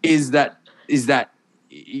 Is that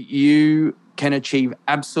you can achieve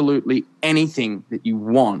absolutely anything that you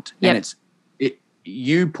want, and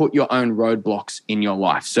you put your own roadblocks in your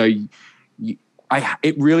life. So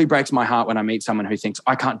it really breaks my heart when I meet someone who thinks,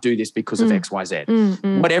 I can't do this because of X, Y, Z,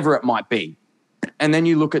 whatever it might be. And then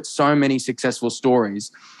you look at so many successful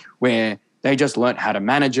stories where they just learnt how to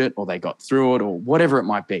manage it or they got through it or whatever it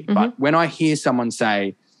might be. But when I hear someone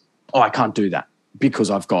say, oh, I can't do that because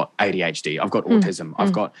I've got ADHD, I've got autism,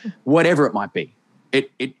 I've got whatever it might be,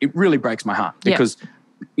 it really breaks my heart because,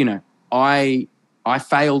 I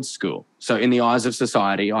failed school. So in the eyes of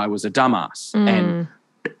society, I was a dumbass. And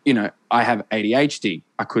I have ADHD.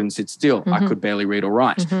 I couldn't sit still. I could barely read or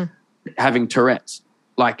write. Having Tourette's,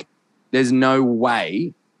 there's no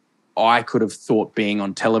way I could have thought being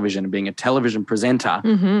on television and being a television presenter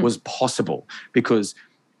was possible because,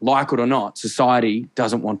 like it or not, society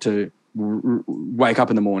doesn't want to wake up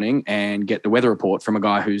in the morning and get the weather report from a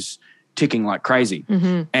guy who's ticking like crazy.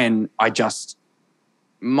 And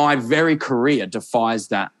my very career defies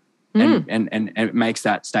that. And it makes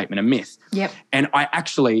that statement a myth. Yep. And I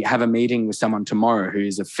actually have a meeting with someone tomorrow who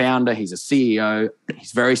is a founder, he's a CEO,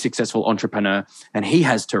 he's a very successful entrepreneur, and he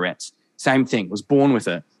has Tourette's. Same thing, was born with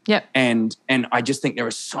it. Yep. And I just think there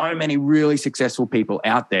are so many really successful people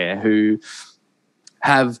out there who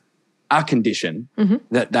have a condition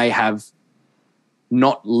that they have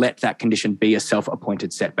not let that condition be a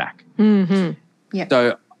self-appointed setback. Yep.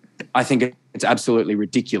 So I think it's absolutely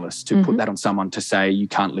ridiculous to put that on someone to say you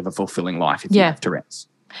can't live a fulfilling life if you have Tourette's.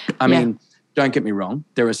 I mean, don't get me wrong.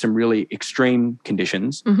 There are some really extreme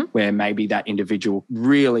conditions where maybe that individual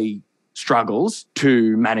really struggles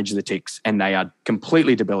to manage the tics and they are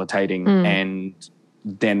completely debilitating and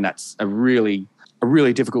then that's a really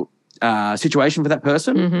difficult situation for that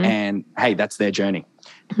person and, hey, that's their journey.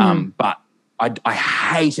 But I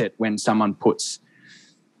hate it when someone puts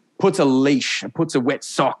a leash, puts a wet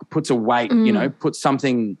sock, puts a weight, puts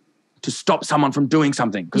something to stop someone from doing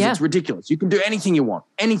something because it's ridiculous. You can do anything you want,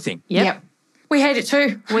 anything. Yep. We hate it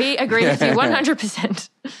too. We agree with you 100%.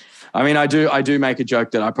 I mean, I do make a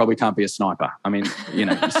joke that I probably can't be a sniper. I mean,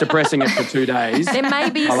 suppressing it for 2 days. There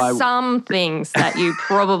may be some things that you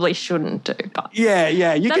probably shouldn't do. But yeah.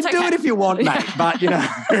 You can do it if you want, mate, but,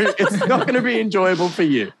 it's not going to be enjoyable for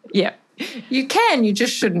you. Yeah. You can, you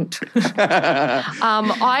just shouldn't.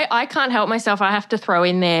 I can't help myself. I have to throw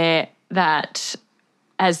in there that,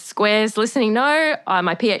 as Squares listening know,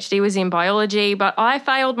 my PhD was in biology, but I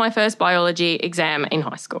failed my first biology exam in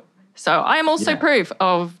high school. So I am also proof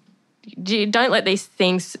of don't let these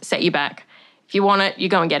things set you back. If you want it, you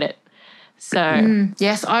go and get it. So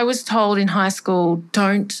yes, I was told in high school,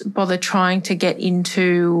 don't bother trying to get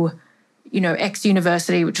into X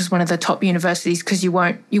university, which is one of the top universities, because you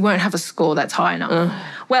won't have a score that's high enough.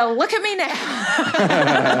 Well, look at me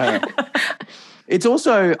now. It's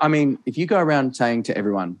also, I mean, if you go around saying to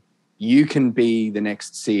everyone, you can be the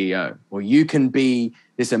next CEO or you can be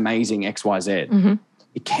this amazing XYZ,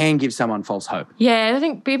 it can give someone false hope. Yeah, I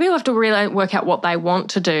think people have to really work out what they want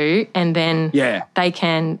to do and then they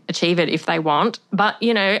can achieve it if they want. But,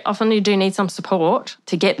 often you do need some support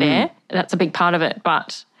to get there. That's a big part of it.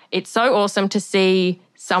 But it's so awesome to see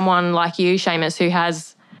someone like you, Seamus, who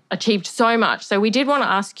has achieved so much. So we did want to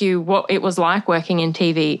ask you what it was like working in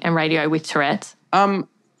TV and radio with Tourette's.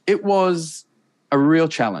 It was a real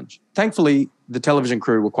challenge. Thankfully, the television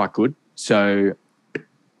crew were quite good. So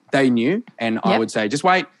they knew, and I would say, just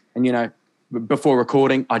wait. And, before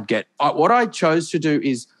recording, what I chose to do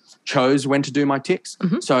is chose when to do my ticks.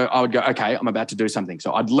 So I would go, okay, I'm about to do something.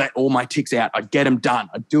 So I'd let all my ticks out. I'd get them done.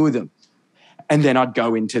 I'd do them. And then I'd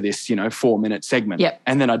go into this, 4-minute segment.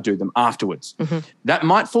 And then I'd do them afterwards. That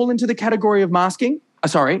might fall into the category of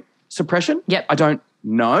suppression. I don't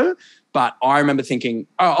know. But I remember thinking,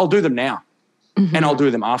 I'll do them now. And I'll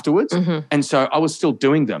do them afterwards. And so I was still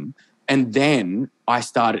doing them. And then I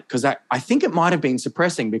started, because I think it might have been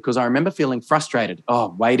suppressing, because I remember feeling frustrated,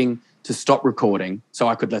 waiting to stop recording so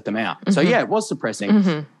I could let them out. So, it was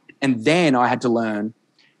suppressing. And then I had to learn,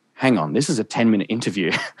 hang on, this is a 10-minute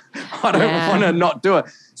interview. I don't want to not do it.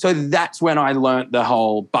 So that's when I learned the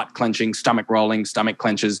whole butt clenching, stomach rolling, stomach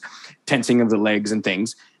clenches, tensing of the legs and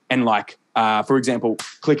things. And for example,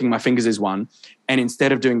 clicking my fingers is one. And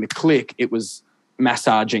instead of doing the click, it was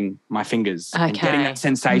massaging my fingers and getting that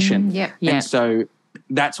sensation. And so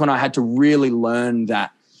that's when I had to really learn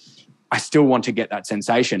that I still want to get that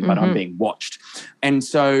sensation, but I'm being watched. And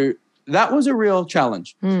so that was a real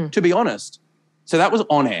challenge, to be honest. So that was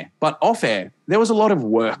on air. But off air, there was a lot of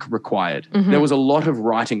work required. There was a lot of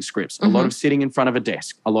writing scripts, a lot of sitting in front of a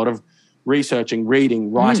desk, a lot of researching,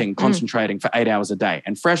 reading, writing, concentrating for 8 hours a day.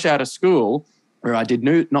 And fresh out of school, where I did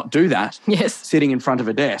not do that, sitting in front of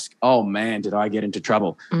a desk, oh man, did I get into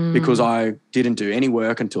trouble, because I didn't do any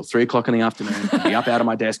work until 3 o'clock in the afternoon. I'd be up out of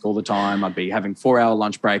my desk all the time. I'd be having 4-hour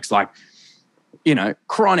lunch breaks, chronic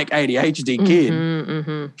ADHD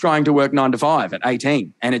kid trying to work 9 to 5 at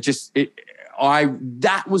 18. And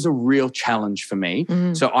that was a real challenge for me.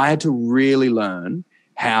 So I had to really learn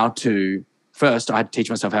how to, first I had to teach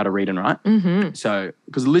myself how to read and write. So,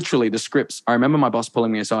 because literally the scripts, I remember my boss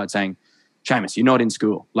pulling me aside saying, Seamus, you're not in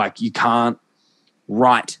school. You can't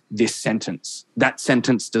write this sentence. That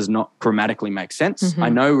sentence does not grammatically make sense. I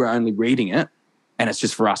know we're only reading it and it's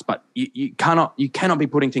just for us, but you cannot be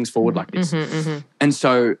putting things forward like this. And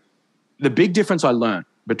so the big difference I learned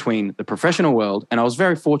between the professional world, and I was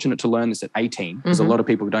very fortunate to learn this at 18, because a lot of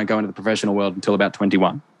people don't go into the professional world until about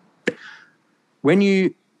 21. When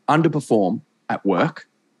you underperform at work,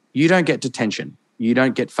 you don't get detention. You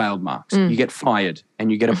don't get failed marks. You get fired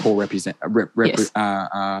and you get a poor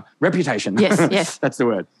reputation. Yes. That's the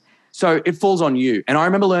word. So it falls on you. And I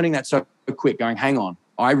remember learning that so quick, going, hang on,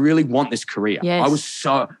 I really want this career. I was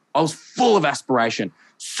full of aspiration,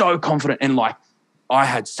 so confident, and I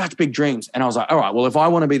had such big dreams. And I was like, all right, well, if I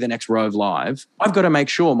want to be the next Rove Live, I've got to make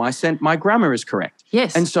sure my grammar is correct.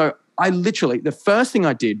 And so I literally, the first thing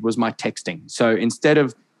I did was my texting. So instead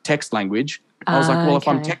of text language, I was like, well, if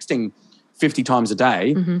I'm texting 50 times a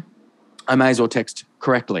day, I may as well text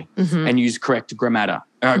correctly and use correct grammar,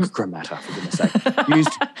 for goodness sake. Used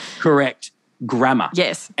correct grammar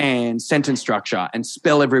and sentence structure and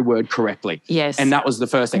spell every word correctly. And that was the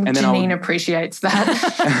first thing. And then Janine appreciates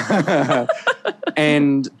that.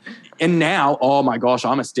 and now, oh my gosh,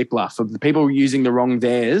 I'm a stickler for the people using the wrong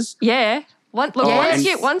theirs.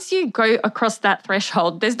 Once you go across that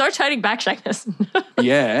threshold, there's no turning back, Seamus.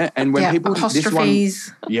 And when people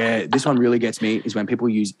apostrophes. This one really gets me, is when people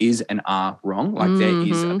use is and are wrong. There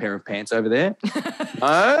is a pair of pants over there.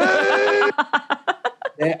 No,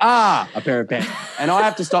 there are a pair of pants, and I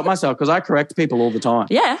have to stop myself because I correct people all the time.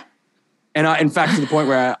 And in fact, to the point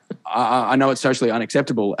where I know it's socially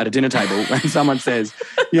unacceptable at a dinner table when someone says,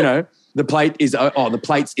 the plates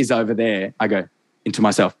is over there. I go into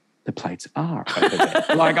myself, the plates are over there.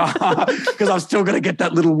 Because I've still got to get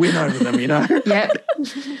that little win over them, I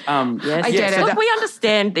get it. Look, we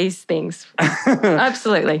understand these things.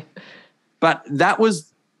 Absolutely. But that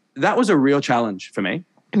was a real challenge for me,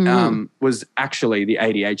 was actually the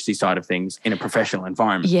ADHD side of things in a professional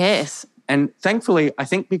environment. And thankfully, I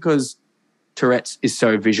think because Tourette's is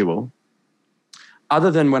so visual,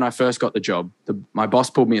 other than when I first got the job, my boss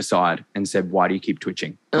pulled me aside and said, why do you keep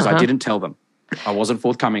twitching? Because I didn't tell them. I wasn't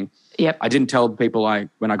forthcoming. I didn't tell people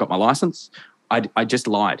when I got my license. I just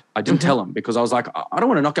lied. I didn't tell them because I was like, I don't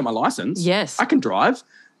want to not get my license. I can drive.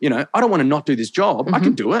 I don't want to not do this job. I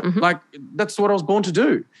can do it. That's what I was born to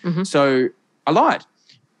do. So I lied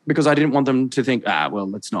because I didn't want them to think, well,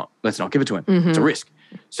 let's not give it to him. It's a risk.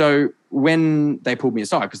 So when they pulled me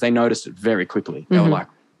aside, because they noticed it very quickly, they were like,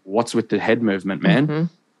 what's with the head movement, man?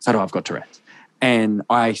 So I've got Tourette's. And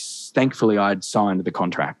thankfully I'd signed the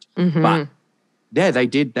contract. But yeah, they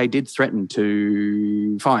did threaten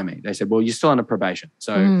to fire me. They said, well, you're still under probation.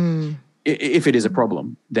 So if it is a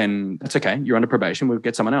problem, then that's okay. You're under probation. We'll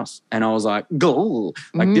get someone else. And I was like, go.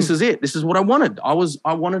 Like, this is it. This is what I wanted.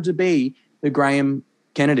 I wanted to be the Graham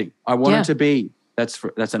Kennedy. I wanted to be.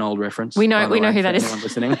 That's an old reference. We know who that is. Anyone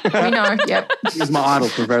listening? We know. Yep. He was my idol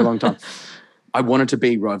for a very long time. I wanted to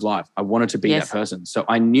be Rove Live. I wanted to be that person. So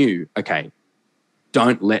I knew, okay,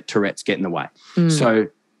 don't let Tourette's get in the way. So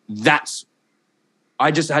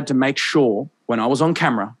I just had to make sure when I was on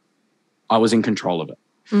camera, I was in control of it.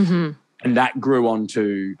 And that grew on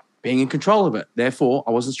to being in control of it. Therefore,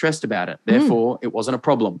 I wasn't stressed about it. Therefore, it wasn't a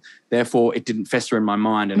problem. Therefore, it didn't fester in my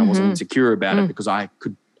mind and I wasn't insecure about it because I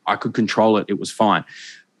could control it. It was fine.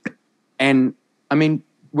 And I mean,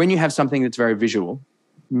 when you have something that's very visual,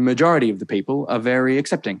 majority of the people are very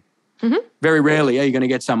accepting. Very rarely are you going to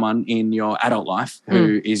get someone in your adult life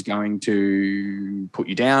who is going to put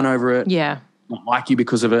you down over it, not like you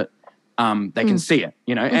because of it. They can see it,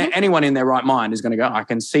 you know. Anyone in their right mind is going to go, I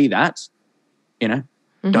can see that, you know,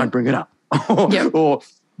 don't bring it up. Or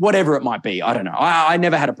whatever it might be. I don't know. I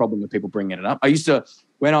never had a problem with people bringing it up. I used to,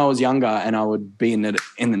 when I was younger and I would be in the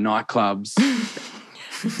nightclubs.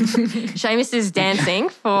 Seamus is dancing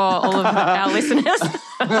for all of our listeners.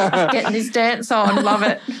 Getting his dance on. Love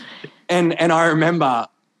it. And I remember,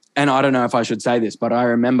 and I don't know if I should say this, but I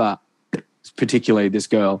remember particularly this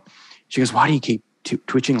girl, she goes, why do you keep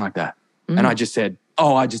twitching like that? And I just said,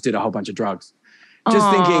 I just did a whole bunch of drugs. Just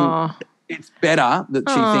thinking it's better that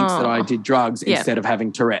she thinks that I did drugs instead of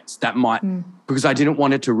having Tourette's. That might, because I didn't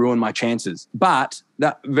want it to ruin my chances. But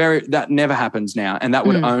that never happens now. And that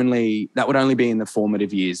would only be in the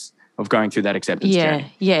formative years of going through that acceptance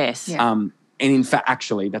journey. Yes. And in fact,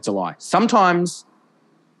 actually, that's a lie. Sometimes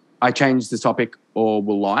I change the topic or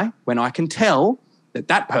will lie when I can tell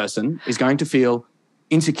that person is going to feel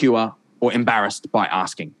insecure or embarrassed by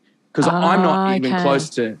asking. Because I'm not even close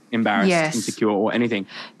to embarrassed, insecure or anything.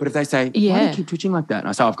 But if they say, why do you keep twitching like that? And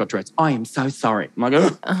I say, I've got Tourette's. I am so sorry. I'm like,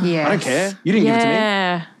 I don't care. You didn't give it to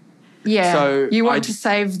me. Yeah. So you want to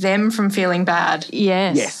save them from feeling bad.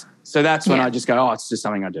 Yes. So that's when I just go, it's just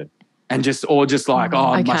something I do. And just like,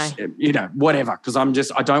 you know, whatever. Because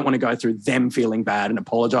I don't want to go through them feeling bad and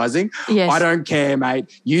apologising. Yes. I don't care,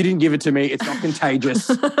 mate. You didn't give it to me. It's not contagious.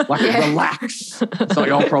 Relax. It's not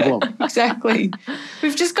your problem. Exactly.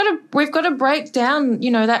 We've got to break down,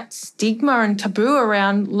 you know, that stigma and taboo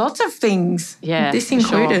around lots of things. Yeah. This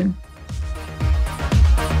included. Sure.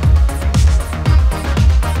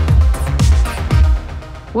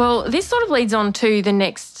 Well, this sort of leads on to the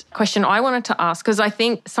next question I wanted to ask, because I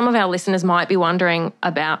think some of our listeners might be wondering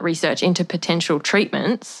about research into potential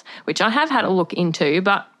treatments, which I have had a look into.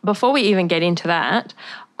 But before we even get into that,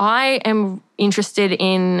 I am interested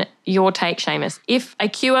in your take, Seamus. If a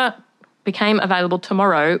cure became available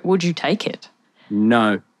tomorrow, would you take it?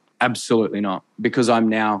 No, absolutely not, because I'm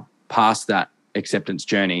now past that acceptance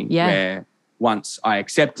journey where once I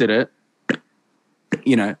accepted it,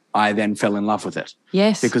 you know, I then fell in love with it.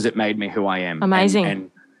 Yes. Because it made me who I am. Amazing.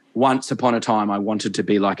 And once upon a time, I wanted to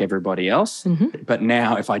be like everybody else. But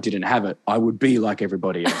now if I didn't have it, I would be like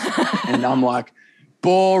everybody else. And I'm like,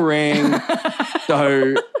 boring.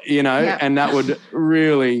 So, you know, and that would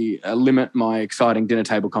really limit my exciting dinner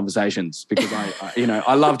table conversations because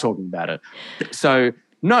I love talking about it. So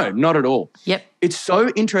no, not at all. Yep. It's so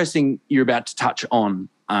interesting you're about to touch on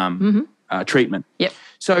treatment. Yep.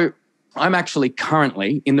 So I'm actually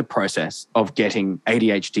currently in the process of getting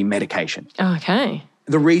ADHD medication. Okay.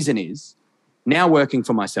 The reason is now working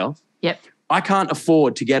for myself. Yep. I can't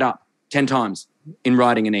afford to get up 10 times in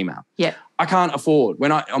writing an email. Yep. I can't afford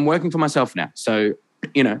when I'm working for myself now. So,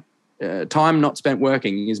 you know, time not spent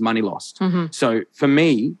working is money lost. So for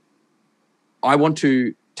me, I want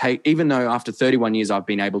to take, even though after 31 years I've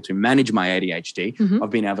been able to manage my ADHD, I've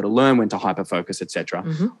been able to learn when to hyperfocus, etc.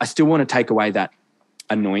 I still want to take away that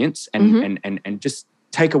annoyance and just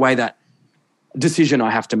take away that decision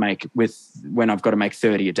I have to make with when I've got to make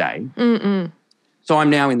 30 a day. So I'm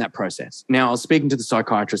now in that process. Now, I was speaking to the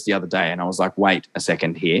psychiatrist the other day and I was like, wait a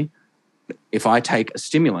second here. If I take a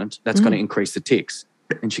stimulant, that's going to increase the tics.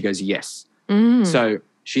 And she goes, yes. So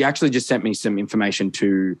she actually just sent me some information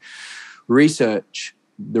to research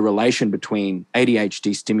the relation between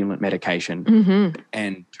ADHD stimulant medication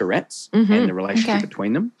and Tourette's and the relationship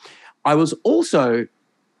between them. I was also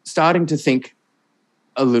starting to think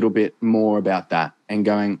a little bit more about that and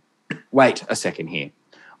going, wait a second here.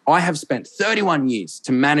 I have spent 31 years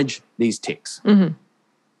to manage these tics,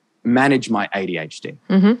 manage my ADHD.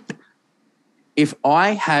 if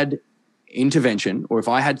I had intervention or if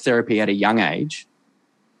I had therapy at a young age,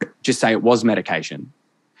 just say it was medication,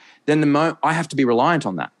 then I have to be reliant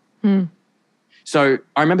on that. So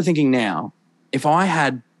I remember thinking now, if I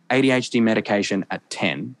had ADHD medication at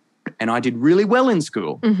 10 and I did really well in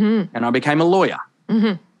school and I became a lawyer,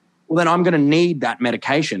 well, then I'm going to need that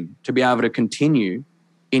medication to be able to continue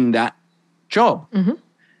in that job. And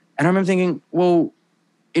I remember thinking, well,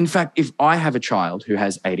 in fact, if I have a child who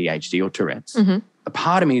has ADHD or Tourette's, a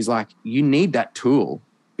part of me is like, you need that tool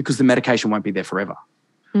because the medication won't be there forever.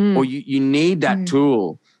 Or you need that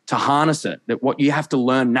tool to harness it, that what you have to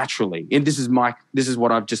learn naturally. And this is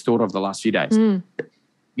what I've just thought of the last few days.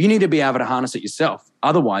 You need to be able to harness it yourself.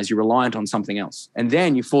 Otherwise, you're reliant on something else. And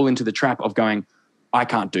then you fall into the trap of going, I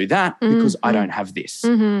can't do that because I don't have this.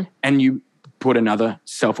 And you put another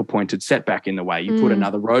self-appointed setback in the way. You put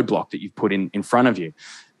another roadblock that you've put in front of you.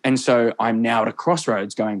 And so I'm now at a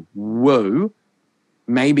crossroads going, whoa,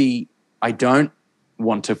 maybe I don't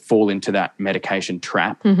want to fall into that medication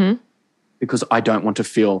trap because I don't want to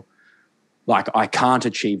feel like I can't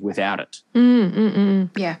achieve without it.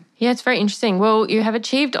 Yeah, it's very interesting. Well, you have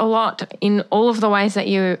achieved a lot in all of the ways that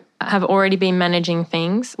you have already been managing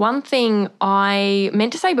things. One thing I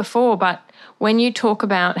meant to say before, but when you talk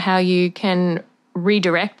about how you can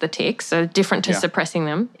redirect the tics, so different to suppressing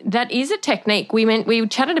them, that is a technique. We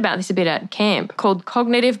chatted about this a bit at camp called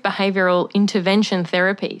cognitive behavioural intervention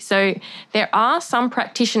therapy. So there are some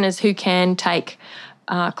practitioners who can take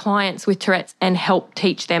clients with Tourette's and help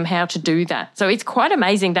teach them how to do that. So it's quite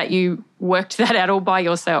amazing that you worked that out all by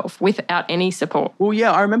yourself without any support. Well,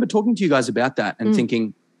 yeah, I remember talking to you guys about that and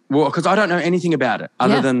thinking, well, because I don't know anything about it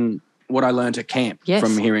other than what I learned at camp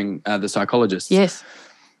from hearing the psychologists. Yes.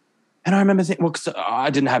 And I remember thinking, well, 'cause I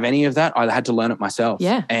didn't have any of that. I had to learn it myself.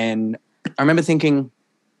 Yeah. And I remember thinking,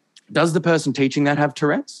 does the person teaching that have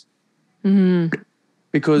Tourette's?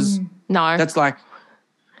 Because no, that's like,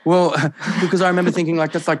 well, because I remember thinking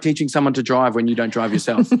like that's like teaching someone to drive when you don't drive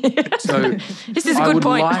yourself. So this is a good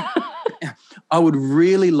point. I would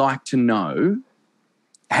really like to know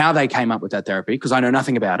how they came up with that therapy because I know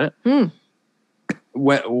nothing about it,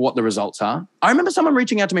 what the results are. I remember someone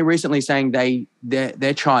reaching out to me recently saying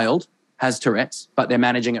their child has Tourette's, but they're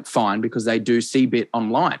managing it fine because they do CBIT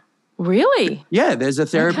online. Really? Yeah, there's a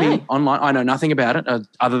therapy online. I know nothing about it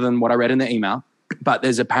other than what I read in the email. But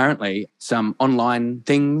there's apparently some online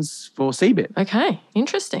things for CBIT. Okay,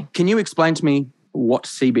 interesting. Can you explain to me what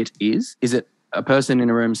CBIT is? Is it a person in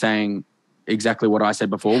a room saying exactly what I said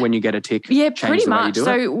before, when you get a tic, yeah, change pretty the way much. you do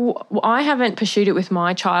it? So I haven't pursued it with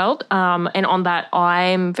my child. And on that,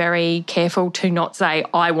 I'm very careful to not say,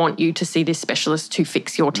 I want you to see this specialist to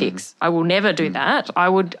fix your tics. I will never do that. I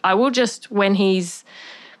will just, when he's,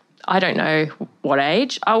 I don't know what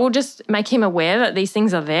age, I will just make him aware that these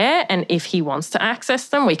things are there, and if he wants to access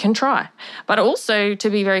them, we can try. But also to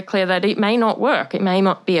be very clear that it may not work, it may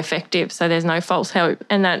not be effective, so there's no false hope,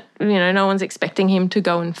 and that, no one's expecting him to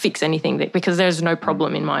go and fix anything because there's no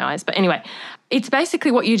problem in my eyes. But anyway, it's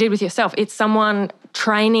basically what you did with yourself. It's someone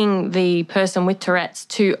training the person with Tourette's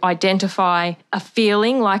to identify a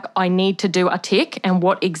feeling like I need to do a tic, and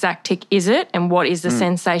what exact tic is it, and what is the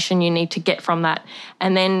sensation you need to get from that,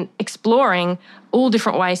 and then exploring all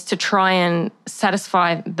different ways to try and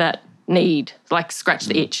satisfy that need, like scratch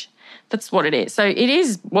the itch. That's what it is. So it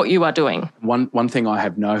is what you are doing. One thing I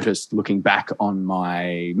have noticed looking back on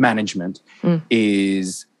my management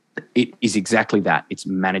is it is exactly that. It's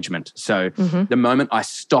management. So the moment I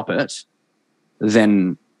stop it,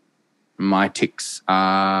 then my tics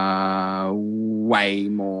are way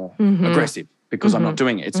more aggressive because I'm not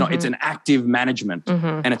doing it. It's not. It's an active management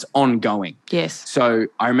and it's ongoing. Yes. So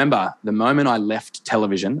I remember the moment I left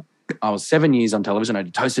television, I was 7 years on television. I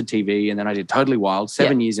did Toasted TV and then I did Totally Wild,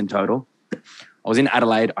 7 years in total. I was in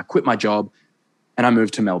Adelaide. I quit my job and I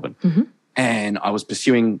moved to Melbourne. And I was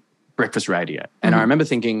pursuing breakfast radio. And I remember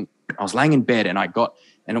thinking, I was laying in bed and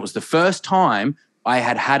it was the first time I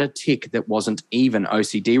had a tic that wasn't even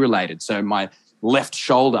OCD related. So my left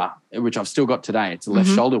shoulder, which I've still got today, it's a left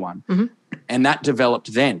shoulder one. And that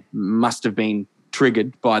developed then, must have been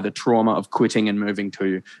triggered by the trauma of quitting and moving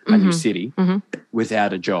to a new city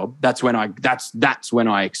without a job. That's when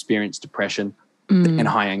I experienced depression and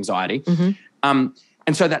high anxiety. And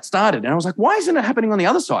so that started. And I was like, why isn't it happening on the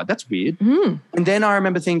other side? That's weird. And then I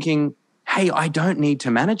remember thinking, hey, I don't need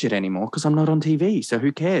to manage it anymore because I'm not on TV, so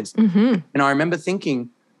who cares? And I remember thinking,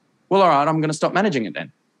 well, all right, I'm going to stop managing it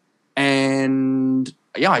then. And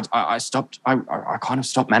yeah, I stopped. I kind of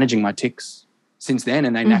stopped managing my tics since then,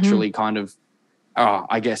 and they naturally kind of,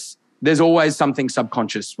 I guess there's always something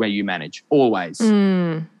subconscious where you manage, always.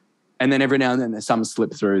 And then every now and then there's some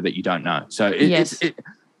slip through that you don't know. So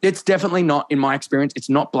it's definitely not, in my experience, it's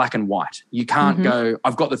not black and white. You can't go,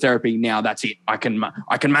 I've got the therapy, now that's it. I can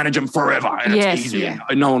manage them forever and it's easy and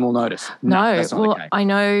no one will notice. No, that's not the case. I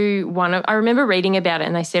know I remember reading about it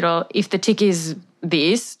and they said, if the tick is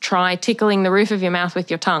this, try tickling the roof of your mouth with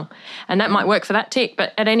your tongue. And that might work for that tick,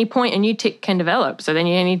 but at any point a new tick can develop. So then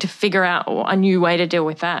you need to figure out a new way to deal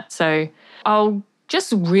with that. So I'll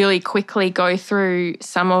just really quickly go through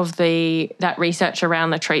some of that research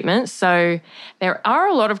around the treatments. So there are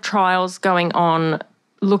a lot of trials going on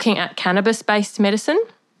looking at cannabis-based medicine,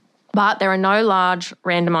 but there are no large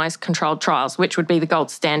randomised controlled trials, which would be the gold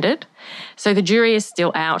standard. So the jury is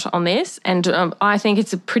still out on this, and I think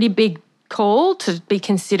it's a pretty big call to be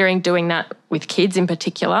considering doing that with kids in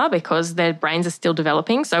particular because their brains are still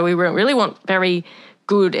developing. So we really want very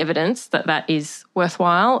good evidence that is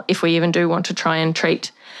worthwhile if we even do want to try and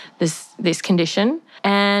treat this condition.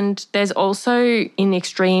 And there's also, in the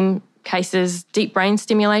extreme cases, deep brain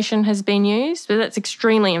stimulation has been used, but that's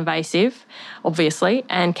extremely invasive, obviously,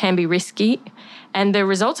 and can be risky. And the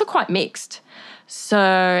results are quite mixed. So,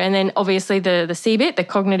 and then obviously the CBIT, the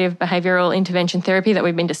cognitive behavioural intervention therapy that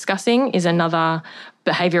we've been discussing, is another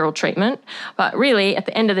behavioural treatment. But really, at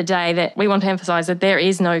the end of the day, that we want to emphasise that there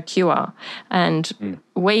is no cure. And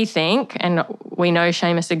we think, and we know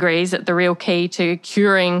Seamus agrees, that the real key to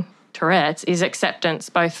curing Tourette's is acceptance,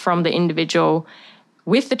 both from the individual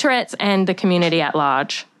with the Tourette's and the community at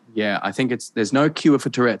large. Yeah, I think there's no cure for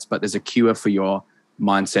Tourette's, but there's a cure for your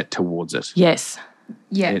mindset towards it. Yes.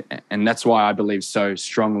 Yeah. And that's why I believe so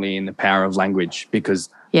strongly in the power of language, because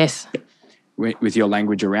with your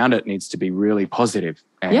language around it needs to be really positive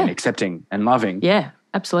and accepting and loving. Yeah,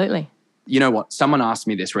 absolutely. You know what? Someone asked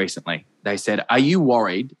me this recently. They said, are you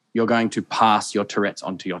worried you're going to pass your Tourette's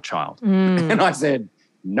onto your child? And I said,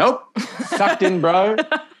 nope, sucked in, bro.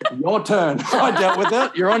 Your turn. I dealt with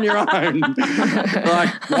it. You're on your own. I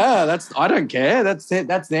don't care. That's it.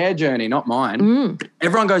 That's their journey, not mine.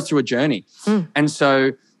 Everyone goes through a journey. And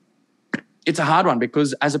so it's a hard one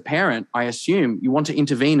because as a parent, I assume you want to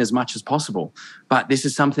intervene as much as possible, but this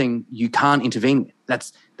is something you can't intervene with.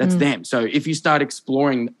 That's them. So if you start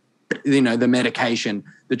exploring, the medication,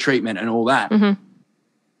 the treatment and all that,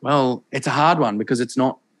 well, it's a hard one because it's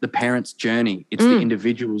not the parent's journey. It's the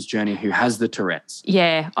individual's journey who has the Tourette's.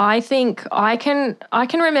 Yeah, I think I can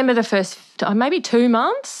remember the first maybe 2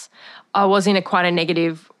 months I was in quite a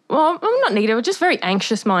negative, well, I'm not negative, just very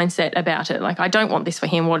anxious mindset about it. Like, I don't want this for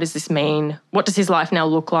him. What does this mean? What does his life now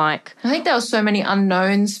look like? I think there were so many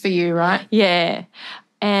unknowns for you, right? Yeah.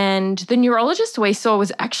 And the neurologist we saw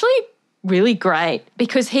was actually really great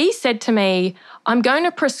because he said to me, I'm going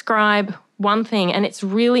to prescribe one thing and it's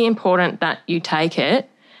really important that you take it.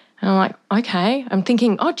 And I'm like, okay. I'm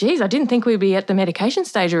thinking, oh, geez, I didn't think we'd be at the medication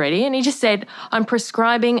stage already. And he just said, I'm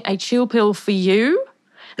prescribing a chill pill for you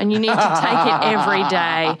and you need to take it every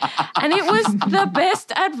day. And it was the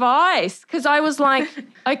best advice because I was like,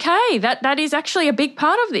 okay, that is actually a big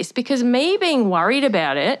part of this because me being worried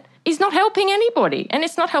about it is not helping anybody and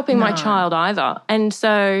it's not helping my child either. And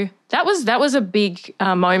so that was a big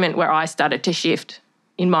moment where I started to shift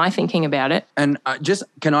in my thinking about it. And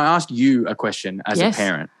can I ask you a question as a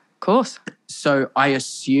parent? Of course. So I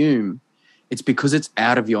assume it's because it's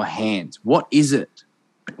out of your hands. What is it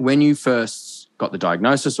when you first got the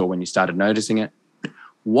diagnosis or when you started noticing it?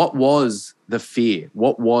 What was the fear?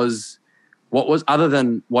 What was other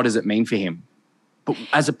than what does it mean for him? But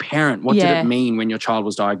as a parent, what did it mean when your child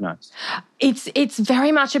was diagnosed? It's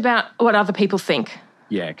very much about what other people think.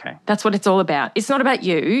 Yeah, okay. That's what it's all about. It's not about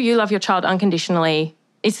you. You love your child unconditionally.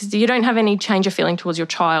 You don't have any change of feeling towards your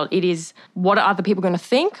child. It is what are other people going to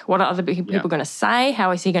think? What are other people going to say?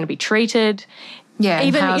 How is he going to be treated? Yeah,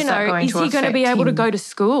 even is he going to be able to go to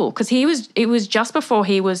school? Because it was just before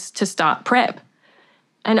he was to start prep,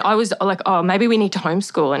 and I was like, oh, maybe we need to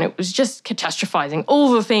homeschool, and it was just catastrophizing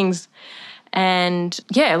all the things, and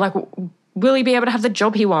will he be able to have the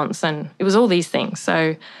job he wants? And it was all these things.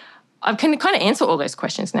 So I can kind of answer all those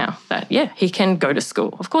questions now that, he can go to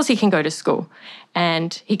school. Of course he can go to school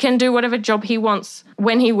and he can do whatever job he wants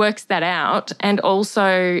when he works that out. And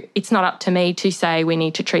also it's not up to me to say we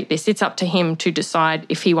need to treat this. It's up to him to decide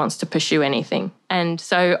if he wants to pursue anything. And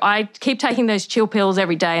so I keep taking those chill pills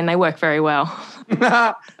every day and they work very well.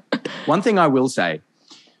 One thing I will say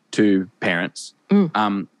to parents,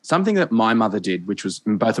 something that my mother did,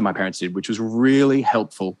 both of my parents did, which was really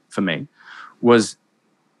helpful for me, was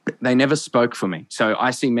they never spoke for me. So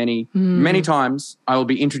I see many times I will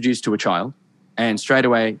be introduced to a child and straight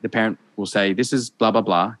away the parent will say, this is blah, blah,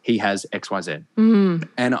 blah. He has XYZ.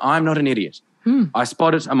 And I'm not an idiot. I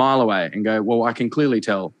spot it a mile away and go, well, I can clearly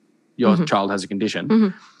tell, your child has a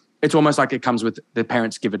condition, it's almost like it comes with the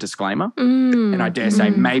parents give a disclaimer. And I dare say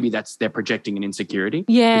maybe they're projecting an insecurity.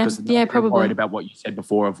 Yeah, because they're probably worried about what you said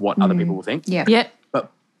before of what other people will think. Yeah.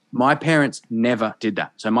 But my parents never did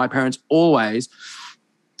that. So my parents always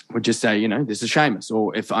would just say, this is Seamus.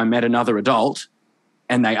 Or if I met another adult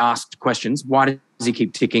and they asked questions, why does he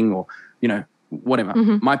keep ticking, or, whatever.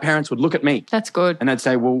 My parents would look at me. That's good. And they'd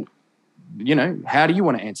say, well, how do you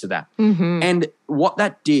want to answer that? And what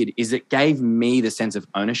that did is it gave me the sense of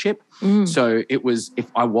ownership. So it was, if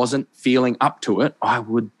I wasn't feeling up to it, I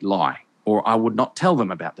would lie, or I would not tell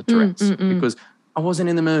them about the Tourette's because I wasn't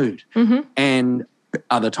in the mood. And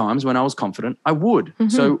other times when I was confident, I would.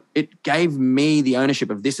 So it gave me the ownership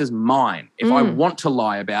of this is mine. If I want to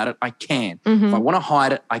lie about it, I can. If I want to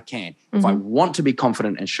hide it, I can. If I want to be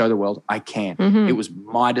confident and show the world, I can. It was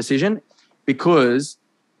my decision, because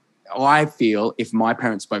I feel if my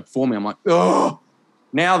parents spoke for me, I'm like, oh,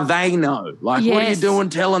 now they know. Like, what are you doing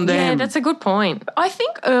telling them? Yeah, that's a good point. I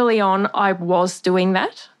think early on I was doing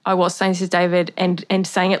that. I was saying this is David and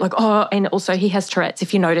saying it like, oh, and also he has Tourette's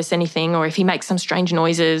if you notice anything, or if he makes some strange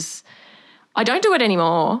noises. I don't do it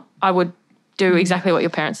anymore. I would do exactly what your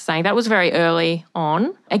parents are saying. That was very early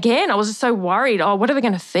on. Again, I was just so worried. Oh, what are they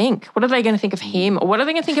going to think? What are they going to think of him? Or what are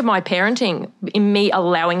they going to think of my parenting in me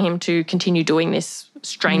allowing him to continue doing this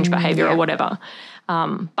strange behaviour or whatever?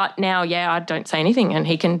 But now, I don't say anything, and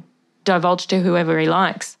he can divulge to whoever he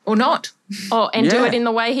likes. Or not. Oh, and do it in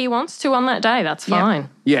the way he wants to on that day. That's fine.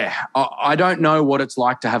 Yeah. I don't know what it's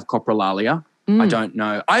like to have coprolalia. I don't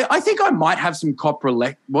know. I think I might have some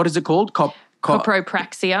what is it called?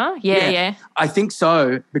 Copropraxia. Yeah. I think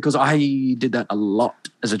so, because I did that a lot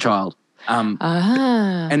as a child.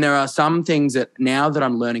 And there are some things that now that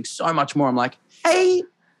I'm learning so much more, I'm like, hey,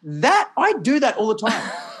 I do that all the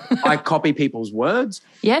time. I copy people's words.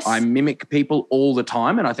 Yes. I mimic people all the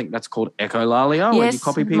time, and I think that's called echolalia, when you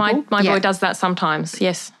copy people. My boy does that sometimes,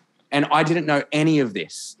 yes. And I didn't know any of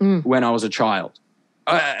this when I was a child,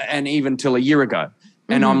 and even till a year ago.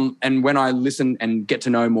 And when I listen and get to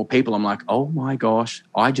know more people, I'm like, oh my gosh,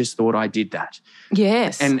 I just thought I did that.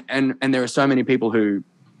 Yes. And there are so many people who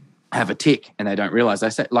have a tick and they don't realise. They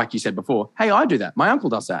say, like you said before, hey, I do that. My uncle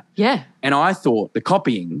does that. Yeah. And I thought the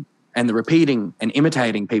copying and the repeating and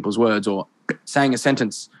imitating people's words or saying a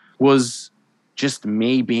sentence was just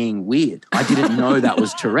me being weird. I didn't know that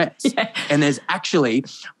was Tourette's. And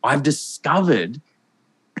I've discovered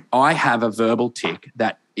I have a verbal tick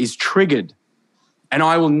that is triggered, and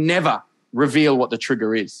I will never reveal what the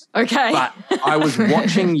trigger is. Okay. But I was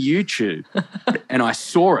watching YouTube and I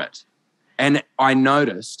saw it, and I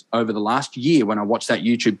noticed over the last year when I watched that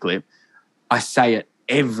YouTube clip, I say it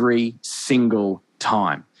every single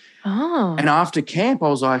time. Oh. And after camp, I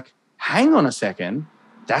was like, hang on a second,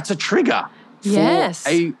 that's a trigger for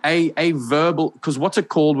a verbal, because what's it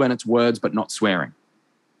called when it's words but not swearing?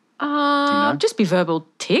 Just be verbal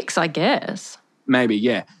tics, I guess. Maybe,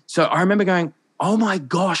 yeah. So I remember going, oh my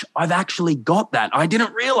gosh, I've actually got that. I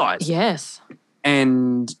didn't realise. Yes.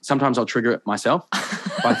 And sometimes I'll trigger it myself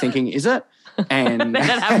by thinking, is it? And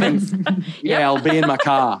that happens. I'll be in my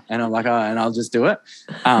car and I'm like, oh, and I'll just do it.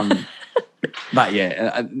 But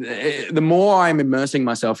the more I'm immersing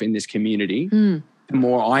myself in this community, the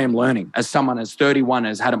more I am learning. As someone as 31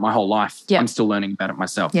 has had it my whole life, I'm still learning about it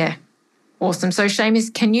myself. Yeah. Awesome. So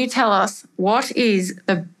Seamus, can you tell us what is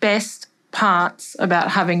the best parts about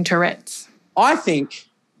having Tourette's? I think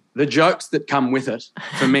the jokes that come with it,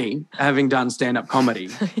 for me, having done stand-up comedy,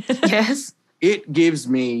 yes, it gives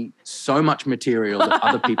me so much material that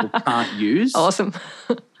other people can't use. Awesome.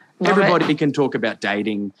 Everybody can talk about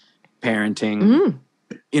dating, parenting,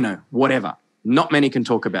 whatever. Not many can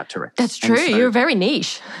talk about Tourette's. That's true. So, you're very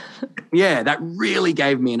niche. Yeah, that really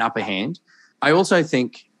gave me an upper hand. I also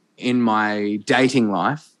think in my dating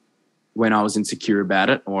life, when I was insecure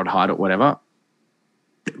about it or I'd hide it, whatever,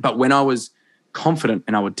 but when I was confident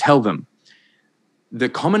and I would tell them, the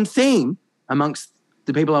common theme amongst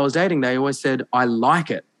the people I was dating, they always said, I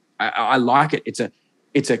like it. I like it.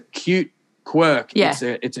 It's a cute quirk. Yeah.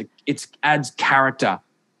 It adds character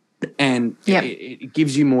and it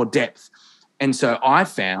gives you more depth. And so I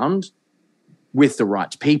found with the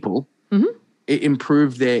right people, it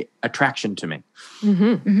improved their attraction to me.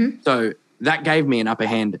 So that gave me an upper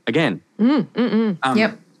hand again.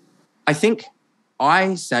 I think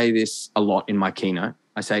I say this a lot in my keynote.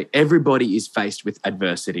 I say everybody is faced with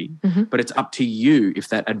adversity, but it's up to you if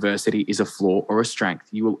that adversity is a flaw or a strength.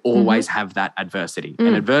 You will always have that adversity.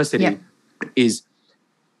 And adversity is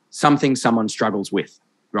something someone struggles with,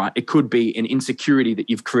 right? It could be an insecurity that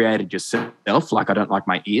you've created yourself, like I don't like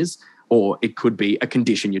my ears, or it could be a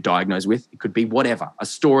condition you're diagnosed with. It could be whatever, a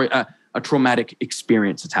story, a traumatic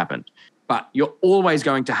experience that's happened. But you're always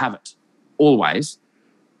going to have it, always.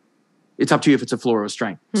 It's up to you if it's a flaw or a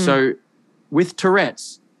strength. So with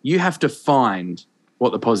Tourette's, you have to find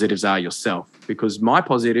what the positives are yourself, because my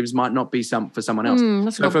positives might not be for someone else.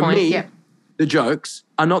 That's a good point. Me, the jokes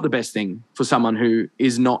are not the best thing for someone who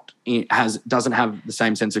is not doesn't have the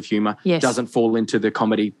same sense of humor, doesn't fall into the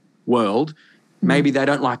comedy world. Maybe they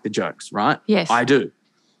don't like the jokes, right? Yes. I do.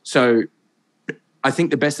 So I think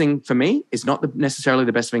the best thing for me is not necessarily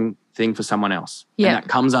the best thing for someone else. Yeah. And that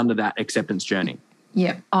comes under that acceptance journey.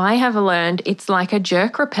 Yeah. I have learned it's like a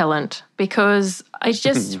jerk repellent, because it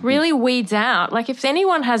just really weeds out. Like, if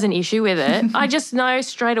anyone has an issue with it, I just know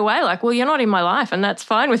straight away, like, well, you're not in my life, and that's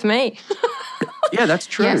fine with me. Yeah, that's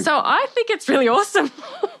true. Yeah, so I think it's really awesome.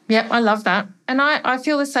 Yep, I love that. And I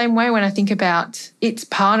feel the same way when I think about it's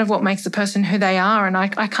part of what makes the person who they are. And I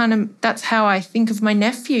kind of, that's how I think of my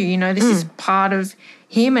nephew. You know, this is part of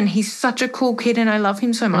him, and he's such a cool kid and I love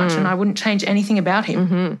him so much and I wouldn't change anything about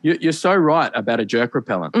him. You're so right about a jerk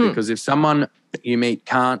repellent, because if someone you meet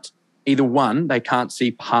can't, either one, they can't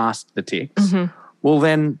see past the tics, well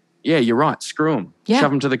then, yeah, you're right, screw them,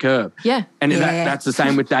 shove them to the curb. Yeah. And that's the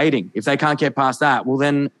same with dating. If they can't get past that, well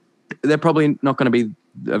then they're probably not going to be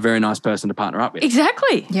a very nice person to partner up with.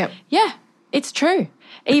 Exactly. Yep. Yeah, it's true.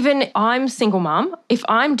 Even I'm single mum, if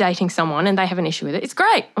I'm dating someone and they have an issue with it, it's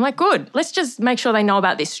great. I'm like, good, let's just make sure they know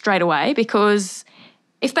about this straight away, because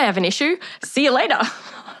if they have an issue, see you later.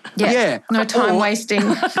 Yeah. No time wasting.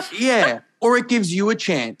 Yeah. Or it gives you a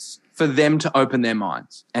chance for them to open their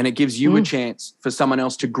minds, and it gives you a chance for someone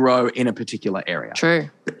else to grow in a particular area. True.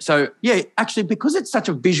 So, yeah, actually, because it's such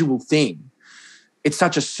a visual thing, it's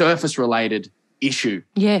such a surface-related issue.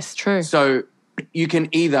 Yes, true. So you can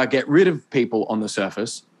either get rid of people on the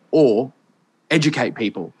surface or educate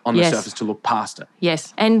people on the surface to look past it.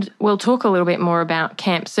 Yes, and we'll talk a little bit more about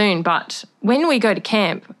camp soon, but when we go to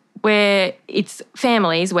camp, where it's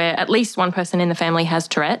families where at least one person in the family has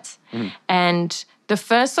Tourette's, and the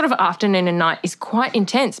first sort of afternoon and night is quite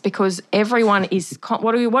intense, because everyone is,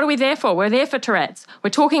 what are we there for? We're there for Tourette's.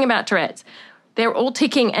 We're talking about Tourette's. They're all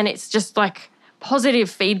ticking, and it's just like positive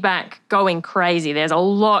feedback going crazy. There's a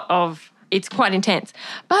lot of, it's quite intense.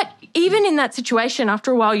 But even in that situation,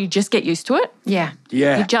 after a while, you just get used to it. Yeah.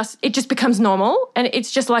 Yeah. It just becomes normal, and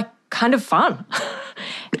it's just like kind of fun.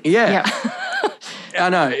 Yeah. I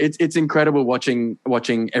know. It's incredible watching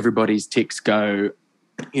everybody's tics go,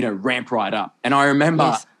 ramp right up. And I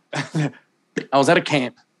remember I was at a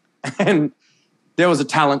camp and there was a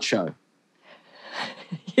talent show.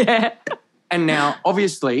 Yeah. And now,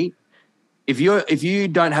 obviously, if you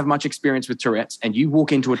don't have much experience with Tourette's and you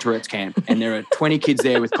walk into a Tourette's camp and there are 20 kids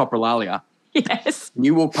there with coprolalia, yes, and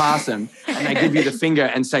you walk past them and they give you the finger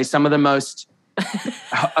and say some of the most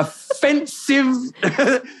offensive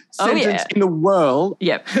sentence in the world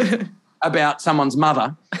about someone's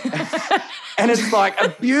mother. And it's like a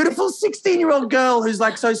beautiful 16-year-old girl who's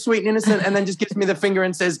like so sweet and innocent, and then just gives me the finger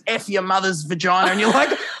and says, F your mother's vagina. And you're like,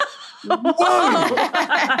 whoa.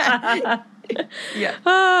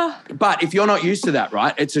 But if you're not used to that,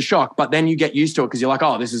 right, it's a shock. But then you get used to it because you're like,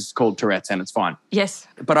 oh, this is called Tourette's and it's fine. Yes.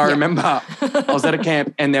 But I remember I was at a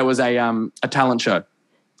camp and there was a talent show,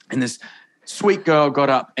 and this sweet girl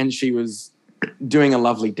got up and she was doing a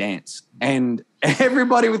lovely dance, and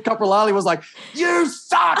everybody with coprolalia was like, you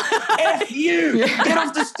suck, F you, get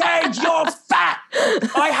off the stage, you're fat,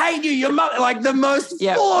 I hate you, your mother, like the most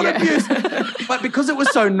full-on abuse. But because it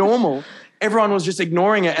was so normal, everyone was just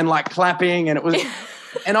ignoring it and like clapping, and it was,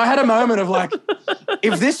 and I had a moment of like,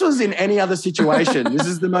 if this was in any other situation, this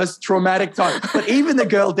is the most traumatic time. But even the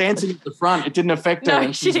girl dancing at the front, it didn't affect her.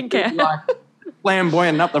 No, she didn't care. Like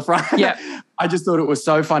flamboyant up the front. Yeah. I just thought it was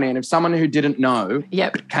so funny. And if someone who didn't know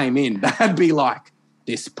came in, they'd be like,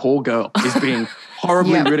 this poor girl is being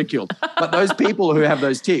horribly ridiculed. But those people who have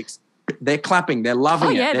those tics, they're clapping, they're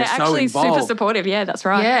loving it. They're so actually involved. super supportive. Yeah, that's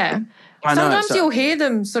right. Yeah. Sometimes you'll hear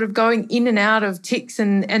them sort of going in and out of tics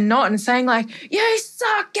and not, and saying like, you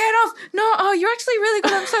suck, get off. No, oh, you're actually really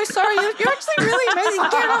good. I'm so sorry. You're actually really amazing.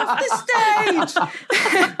 Get off the stage.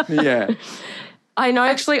 Yeah. I know.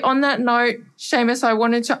 Actually, on that note, Seamus, I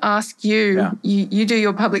wanted to ask you, you do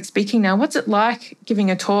your public speaking now. What's it like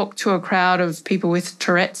giving a talk to a crowd of people with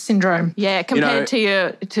Tourette syndrome? Yeah, compared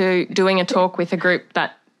to doing a talk with a group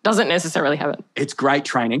that doesn't necessarily have it. It's great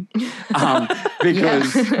training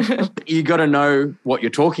because you got to know what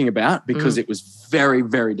you're talking about, because it was very,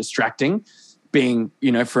 very distracting being,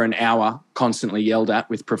 for an hour constantly yelled at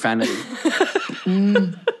with profanity.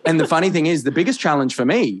 And the funny thing is, the biggest challenge for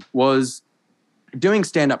me was doing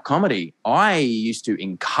stand-up comedy, I used to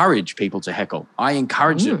encourage people to heckle. I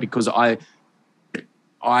encouraged it because I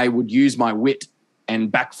would use my wit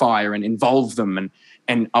and backfire and involve them.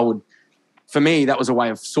 And I would, for me, that was a way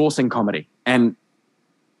of sourcing comedy. And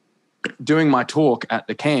doing my talk at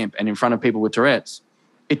the camp and in front of people with Tourette's,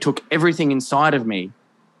 it took everything inside of me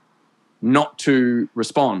not to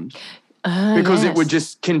respond because it would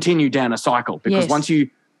just continue down a cycle. Because once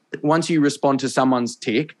you respond to someone's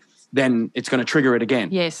tick, then it's going to trigger it again.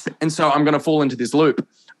 Yes. And so I'm going to fall into this loop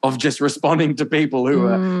of just responding to people who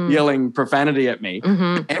are yelling profanity at me.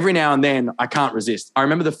 Every now and then I can't resist. I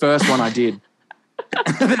remember the first one I did.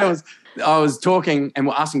 I was talking and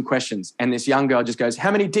we're asking questions and this young girl just goes,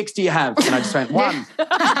 "How many dicks do you have?" And I just went, "One."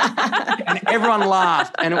 And everyone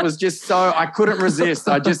laughed and it was just so, I couldn't resist.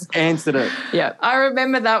 I just answered it. Yeah. I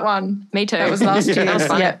remember that one. Me too. That was last year. That was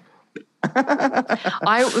fun. Yeah.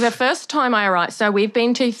 The first time I arrived, so we've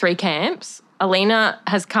been to 3 camps. Aleena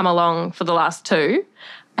has come along for the last 2.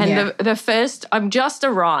 And the first, I've just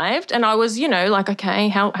arrived and I was, like, okay,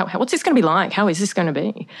 how what's this going to be like? How is this going to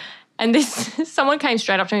be? And someone came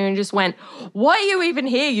straight up to me and just went, "Why are you even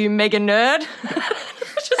here, you mega nerd?"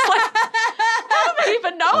 Just like, I don't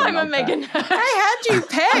even know I'm a mega nerd. Hey, how'd you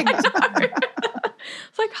pegged?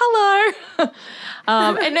 It's like, hello.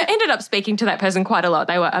 And I ended up speaking to that person quite a lot.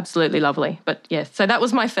 They were absolutely lovely. But, so that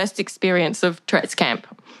was my first experience of Tourette's camp.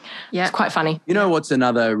 Yeah. It's quite funny. You know what's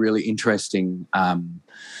another really interesting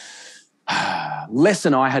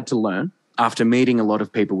lesson I had to learn after meeting a lot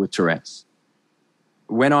of people with Tourette's?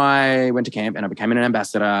 When I went to camp and I became an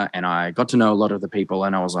ambassador and I got to know a lot of the people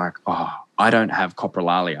and I was like, oh, I don't have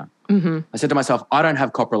coprolalia. I said to myself, I don't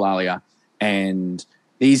have coprolalia and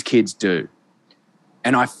these kids do.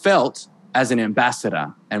 And I felt as an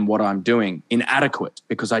ambassador and what I'm doing inadequate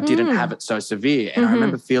because I didn't have it so severe. And I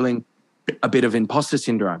remember feeling a bit of imposter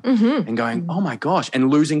syndrome and going, oh my gosh, and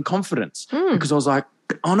losing confidence because I was like,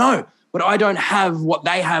 oh no, but I don't have what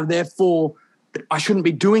they have, therefore I shouldn't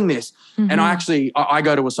be doing this. And I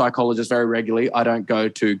go to a psychologist very regularly. I don't go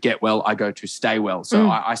to get well, I go to stay well. So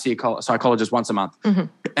I see a psychologist once a month.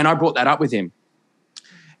 And I brought that up with him.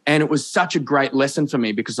 And it was such a great lesson for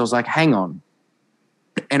me because I was like, hang on.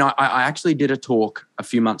 And I actually did a talk a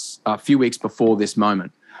few weeks before this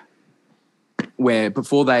moment where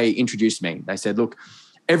before they introduced me, they said, look,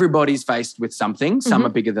 everybody's faced with something. Some are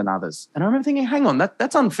bigger than others. And I remember thinking, hang on,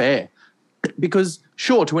 that's unfair. Because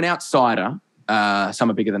sure, to an outsider, some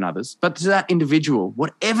are bigger than others, but to that individual,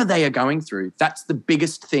 whatever they are going through, that's the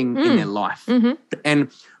biggest thing in their life. And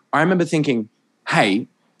I remember thinking, hey,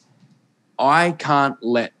 I can't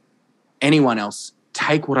let anyone else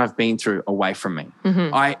take what I've been through away from me.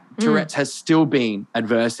 Tourette's has still been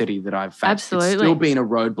adversity that I've faced. Absolutely. It's still been a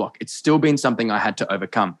roadblock. It's still been something I had to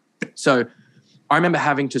overcome. So I remember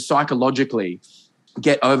having to psychologically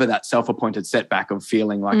get over that self-appointed setback of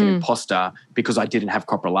feeling like an imposter because I didn't have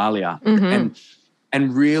coprolalia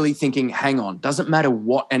and really thinking, hang on, doesn't matter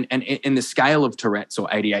what, and in the scale of Tourette's or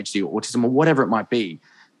ADHD or autism or whatever it might be,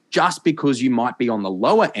 just because you might be on the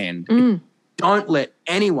lower end, don't let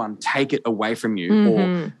anyone take it away from you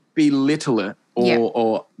or belittle it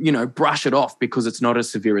or brush it off because it's not as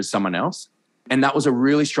severe as someone else. And that was a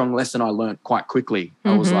really strong lesson I learned quite quickly.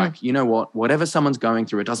 I was like, you know what? Whatever someone's going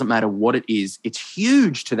through, it doesn't matter what it is. It's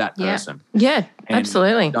huge to that person. Yeah, and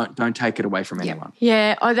absolutely. Don't take it away from anyone.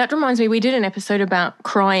 Yeah, that reminds me, we did an episode about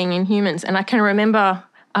crying in humans and I can remember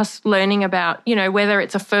us learning about, whether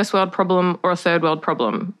it's a first world problem or a third world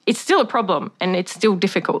problem. It's still a problem and it's still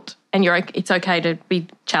difficult and it's okay to be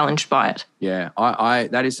challenged by it. Yeah, I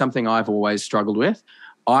that is something I've always struggled with.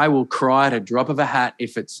 I will cry at a drop of a hat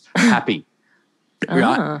if it's happy.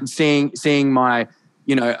 Right? Seeing my,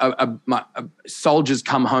 my soldiers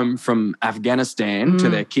come home from Afghanistan to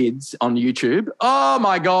their kids on YouTube. Oh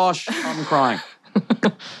my gosh, I'm crying.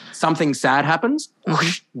 Something sad happens,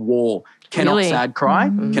 whoosh, war. Cannot Really? sad cry,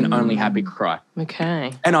 can only happy cry.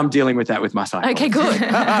 Okay. And I'm dealing with that with my psychologist. Okay, good.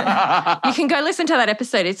 You can go listen to that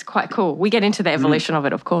episode. It's quite cool. We get into the evolution of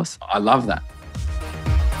it, of course. I love that.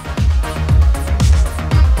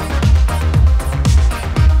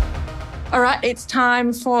 All right, it's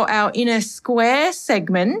time for our Inner Square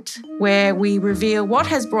segment where we reveal what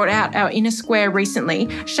has brought out our Inner Square recently.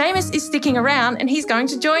 Seamus is sticking around and he's going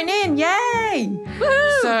to join in. Yay!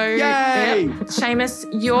 Woohoo! So, Yay! Seamus,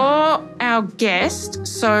 you're our guest.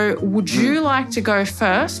 So would you like to go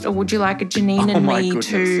first or would you like Janine and me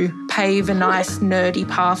to pave a nice nerdy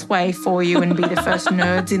pathway for you and be the first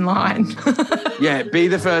nerds in line? Yeah, be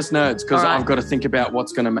the first nerds because I've got to think about what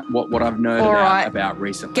I've nerded about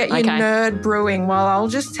recently. Get your nerd brewing. Well, I'll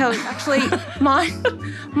just tell you. Actually,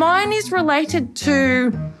 mine is related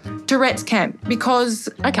to Tourette's camp, because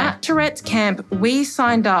at Tourette's camp, we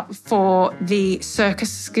signed up for the circus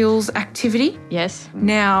skills activity. Yes.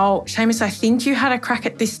 Now, Seamus, I think you had a crack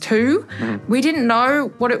at this too. We didn't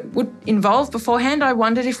know what it would involve beforehand. I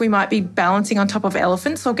wondered if we might be balancing on top of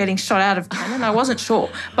elephants or getting shot out of cannon. I wasn't sure.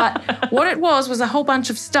 But what it was a whole bunch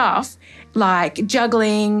of stuff like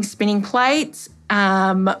juggling, spinning plates,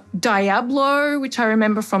 Diablo, which I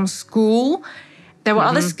remember from school. There were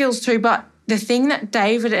other skills too, but the thing that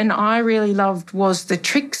David and I really loved was the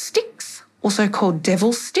trick sticks, also called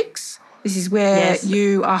devil sticks. This is where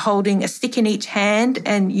you are holding a stick in each hand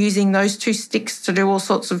and using those two sticks to do all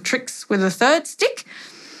sorts of tricks with a third stick.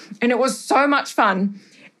 And it was so much fun.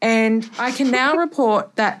 And I can now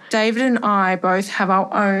report that David and I both have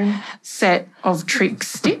our own set of trick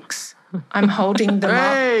sticks. I'm holding them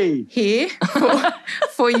up here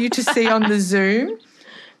for you to see on the Zoom.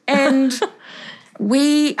 And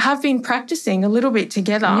we have been practicing a little bit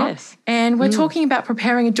together, and we're talking about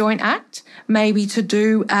preparing a joint act, maybe to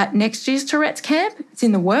do at next year's Tourette's camp. It's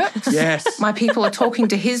in the works. Yes. My people are talking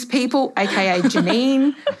to his people, aka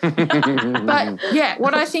Janine. But yeah,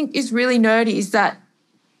 what I think is really nerdy is that,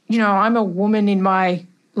 you know, I'm a woman in my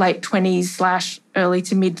late 20s / early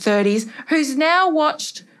to mid 30s who's now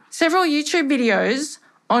watched several YouTube videos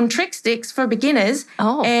on trick sticks for beginners,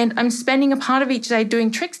 and I'm spending a part of each day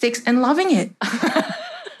doing trick sticks and loving it.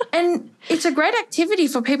 And it's a great activity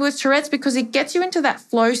for people with Tourette's because it gets you into that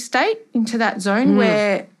flow state, into that zone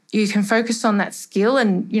where you can focus on that skill,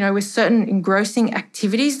 and, you know, with certain engrossing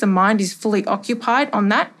activities, the mind is fully occupied on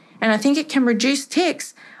that. And I think it can reduce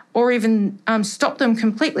tics or even stop them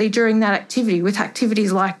completely during that activity with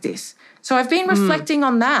activities like this. So I've been reflecting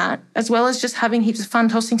on that, as well as just having heaps of fun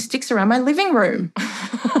tossing sticks around my living room.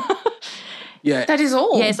 Yeah. That is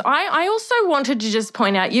all. Yes, I also wanted to just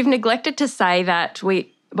point out, you've neglected to say that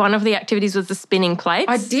one of the activities was the spinning plates.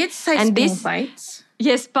 I did say spinning plates.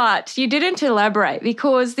 Yes, but you didn't elaborate,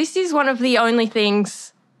 because this is one of the only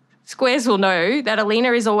things Squares will know, that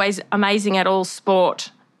Aleena is always amazing at all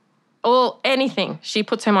sport. Anything she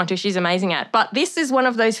puts her mind to, she's amazing at. But this is one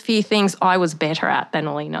of those few things I was better at than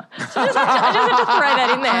Aleena. So I just had to throw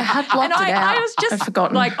that in there. I had blocked it out. I was just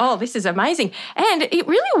forgotten. like, oh, this is amazing. And it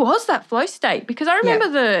really was that flow state, because I remember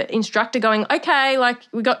the instructor going, okay, like,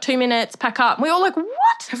 we got 2 minutes, pack up. And we were all like,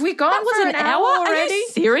 what? Have we gone that was for an hour already? Are you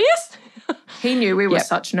serious? He knew we were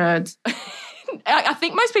such nerds. I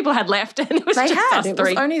think most people had left, and it was just us three. It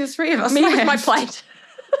was only the three of us Me left. with my plate.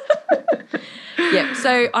 Yeah,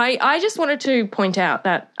 so I just wanted to point out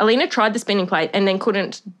that Aleena tried the spinning plate and then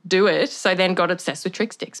couldn't do it, so then got obsessed with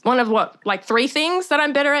trick sticks. One of 3 things that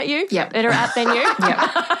I'm better at better at than you?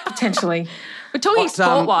 Yeah, potentially. We're talking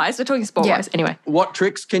sport-wise. Anyway. What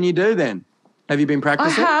tricks can you do then? Have you been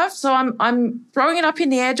practicing? I have. So I'm throwing it up in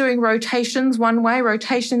the air, doing rotations one way,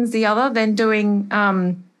 rotations the other, then doing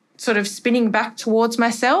sort of spinning back towards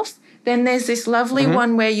myself. Then there's this lovely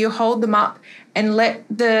one where you hold them up and let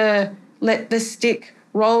the stick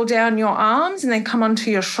roll down your arms and then come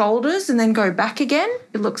onto your shoulders and then go back again.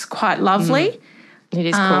 It looks quite lovely. It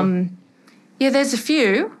is cool. Yeah, there's a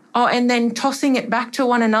few. Oh, and then tossing it back to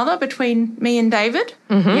one another between me and David.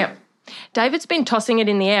 Yep. David's been tossing it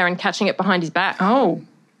in the air and catching it behind his back. Oh,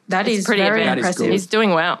 that is pretty very advanced. impressive. He's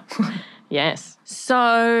doing well. Yes.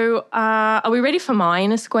 So are we ready for mine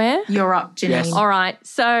in a square? You're up, Janine. Yes. All right.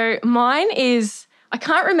 So mine is, I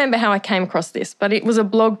can't remember how I came across this, but it was a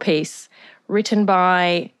blog piece written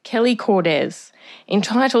by Kelly Cordes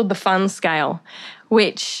entitled The Fun Scale,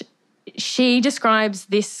 which she describes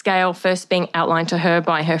this scale first being outlined to her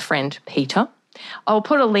by her friend Peter. I'll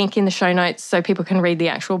put a link in the show notes so people can read the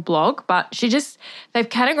actual blog, but they've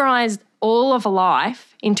categorized all of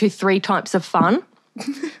life into 3 types of fun.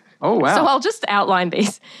 Oh, wow. So I'll just outline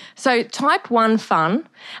these. So type 1 fun,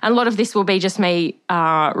 and a lot of this will be just me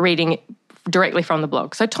reading directly from the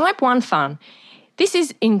blog. So type 1 fun. This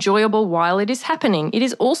is enjoyable while it is happening. It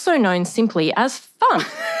is also known simply as fun.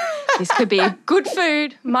 This could be good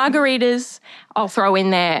food, margaritas. I'll throw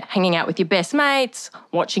in there hanging out with your best mates,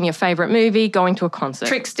 watching your favourite movie, going to a concert.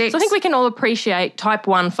 Trick sticks. So I think we can all appreciate type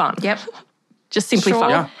 1 fun. Yep. Just simply fun.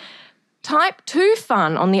 Yeah. Type 2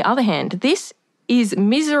 fun, on the other hand, this is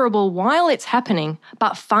miserable while it's happening,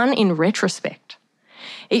 but fun in retrospect.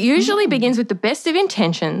 It usually begins with the best of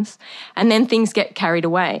intentions, and then things get carried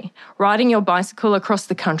away. Riding your bicycle across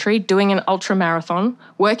the country, doing an ultra marathon,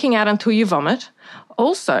 working out until you vomit.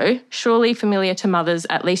 Also, surely familiar to mothers,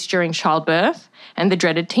 at least during childbirth and the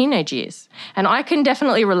dreaded teenage years. And I can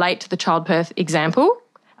definitely relate to the childbirth example.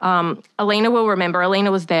 Aleena will remember.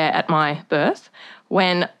 Aleena was there at my birth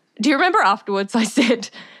when, do you remember afterwards I said,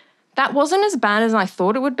 That wasn't as bad as I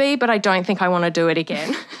thought it would be, but I don't think I want to do it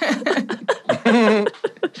again.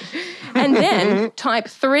 And then type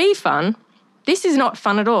 3 fun. This is not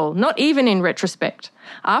fun at all, not even in retrospect.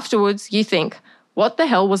 Afterwards, you think, what the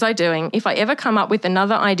hell was I doing? If I ever come up with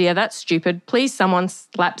another idea that's stupid, please someone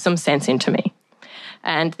slap some sense into me.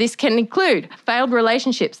 And this can include failed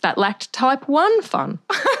relationships that lacked type 1 fun.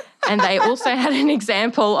 And they also had an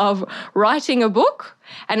example of writing a book,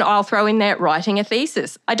 and I'll throw in there writing a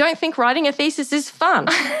thesis. I don't think writing a thesis is fun,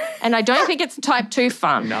 and I don't think it's type 2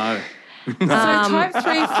 fun. No. So type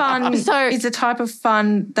 3 fun is a type of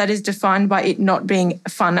fun that is defined by it not being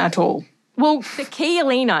fun at all. Well, the key,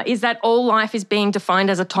 Aleena, is that all life is being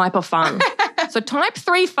defined as a type of fun. So type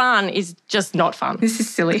 3 fun is just not fun. This is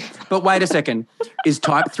silly. But wait a second. Is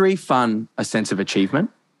type 3 fun a sense of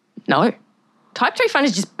achievement? No. Type 3 fun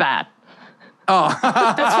is just bad. Oh.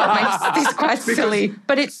 That's what makes this quite silly.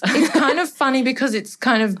 But it's kind of funny because it's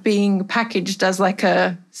kind of being packaged as like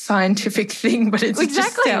a scientific thing, but it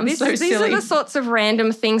just sounds so silly. These are the sorts of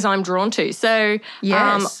random things I'm drawn to. So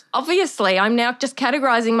yes. Obviously I'm now just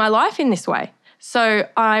categorising my life in this way. So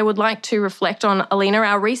I would like to reflect on, Aleena,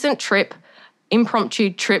 our recent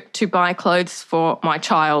impromptu trip to buy clothes for my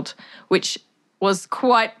child, which was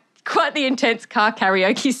quite the intense car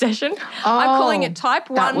karaoke session. I'm calling it type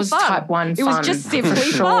 1 fun. That was type 1 fun. It was just simply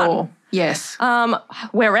fun. Yes.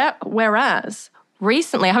 Whereas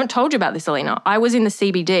recently, I haven't told you about this, Aleena, I was in the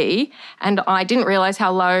CBD and I didn't realise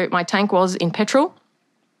how low my tank was in petrol.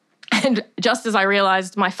 And just as I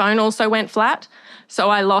realised, my phone also went flat. So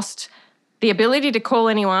I lost the ability to call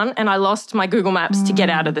anyone and I lost my Google Maps to get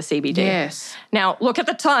out of the CBD. Yes. Now, look, at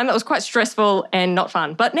the time, that was quite stressful and not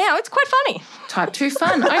fun. But now it's quite funny. Type 2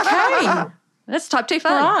 fun. Okay. That's type 2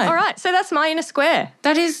 fun. All right. So that's my inner square.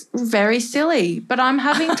 That is very silly, but I'm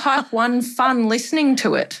having type 1 fun listening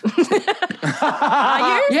to it. Are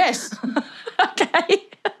you? Yes. Okay.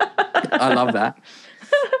 I love that.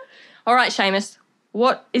 All right, Seamus.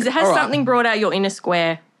 Has something brought out your inner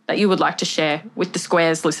square that you would like to share with the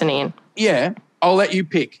squares listening in? Yeah, I'll let you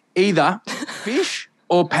pick either fish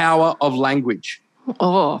or power of language.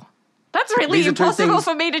 Oh, that's really impossible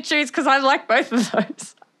for me to choose because I like both of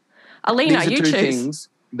those. Aleena, you choose. These are two things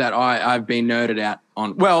that I've been nerded out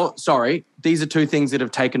on. Well, sorry, these are two things that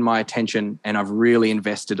have taken my attention and I've really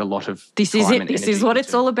invested a lot of time and energy. This is what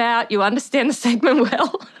it's all about. You understand the segment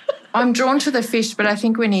well. I'm drawn to the fish, but I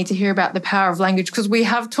think we need to hear about the power of language because we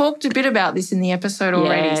have talked a bit about this in the episode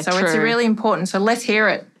already. Yeah, so true. It's really important. So let's hear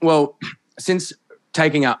it. Well, since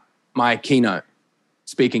taking up my keynote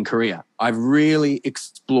speaking career, I've really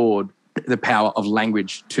explored the power of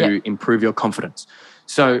language to improve your confidence.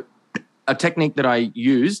 So a technique that I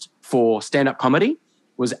used for stand-up comedy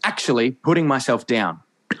was actually putting myself down.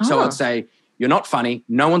 So I'd say, you're not funny,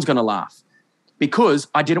 no one's going to laugh. Because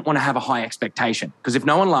I didn't want to have a high expectation. Because if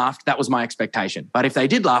no one laughed, that was my expectation. But if they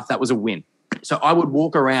did laugh, that was a win. So I would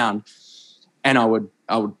walk around and I would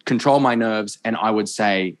control my nerves and I would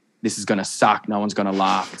say, this is going to suck. No one's going to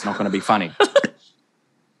laugh. It's not going to be funny.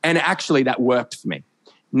 And actually that worked for me.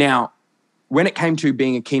 Now, when it came to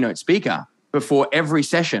being a keynote speaker, before every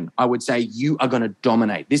session, I would say, you are going to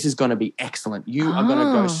dominate. This is going to be excellent. You are going to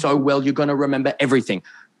go so well. You're going to remember everything.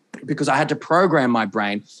 Because I had to program my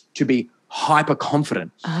brain to be hyper confident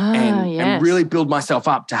and really build myself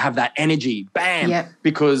up to have that energy,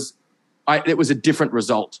 because it was a different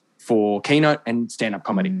result for keynote and stand-up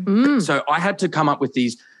comedy. So I had to come up with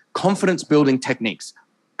these confidence building techniques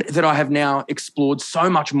that I have now explored so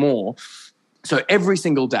much more. So every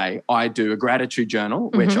single day I do a gratitude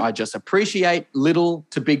journal, which I just appreciate little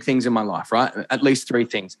to big things in my life, right? At least 3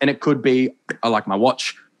 things. And it could be, I like my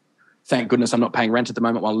watch. Thank goodness I'm not paying rent at the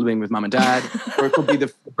moment while living with mum and dad. Or it could be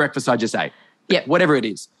the breakfast I just ate. Yeah. Whatever it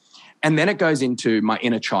is. And then it goes into my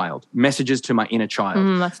inner child, messages to my inner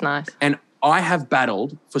child. That's nice. And I have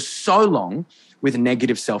battled for so long with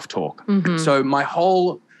negative self-talk. So my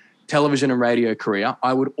whole television and radio career,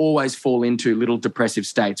 I would always fall into little depressive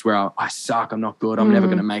states where I suck, I'm not good, I'm never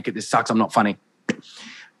going to make it, this sucks, I'm not funny.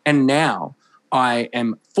 And now I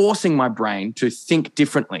am forcing my brain to think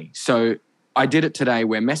differently. So I did it today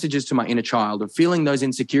where messages to my inner child of feeling those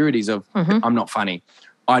insecurities of I'm not funny,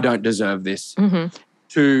 I don't deserve this,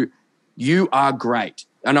 to you are great.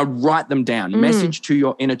 And I write them down. Message to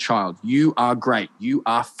your inner child, you are great, you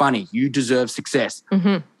are funny, you deserve success.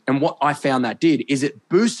 And what I found that did is it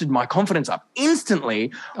boosted my confidence up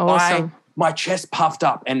instantly. Awesome. My chest puffed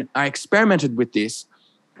up, and I experimented with this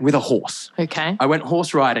with a horse. Okay. I went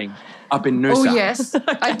horse riding up in Noosa. Oh, yes.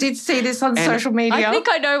 I did see this on social media. I think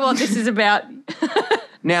I know what this is about.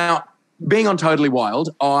 Now, being on Totally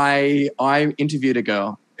Wild, I interviewed a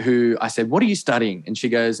girl who I said, what are you studying? And she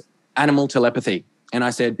goes, animal telepathy. And I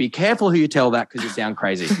said, be careful who you tell that because you sound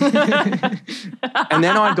crazy. And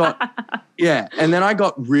then I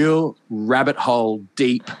got real rabbit hole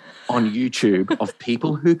deep on YouTube of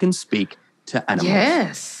people who can speak to animals.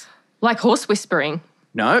 Yes. Like horse whispering.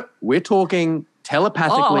 No, we're talking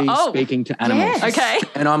telepathically speaking to animals. Yes. Okay.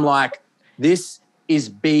 And I'm like, this is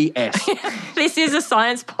BS. This is a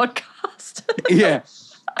science podcast. Yeah.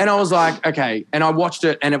 And I was like, okay. And I watched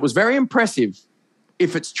it and it was very impressive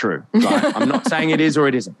if it's true. Right? I'm not saying it is or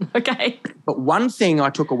it isn't. Okay. But one thing I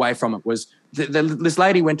took away from it was this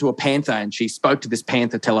lady went to a panther and she spoke to this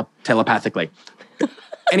panther telepathically.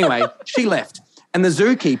 Anyway, she left. And the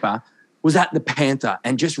zookeeper was at the panther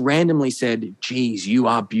and just randomly said, geez, you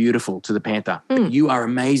are beautiful to the panther. You are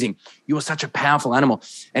amazing. You are such a powerful animal.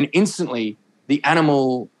 And instantly the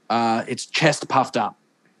animal, its chest puffed up.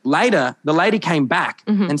 Later, the lady came back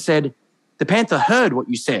and said, the panther heard what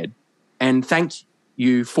you said and thanked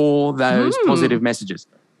you for those positive messages.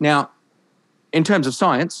 Now, in terms of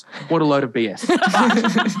science, what a load of BS.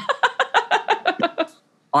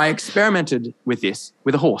 I experimented with this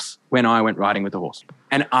with a horse when I went riding with a horse.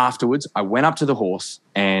 And afterwards, I went up to the horse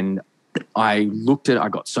and I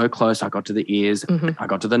got so close, I got to the ears, I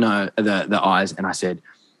got to the eyes, and I said,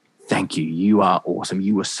 thank you, you are awesome.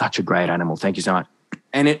 You were such a great animal. Thank you so much.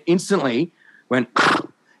 And it instantly went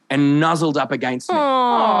and nuzzled up against me.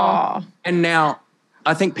 Aww. And now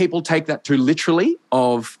I think people take that too literally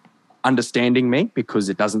of understanding me because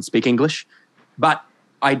it doesn't speak English. But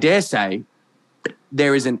I dare say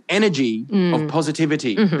there is an energy of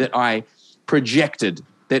positivity that I projected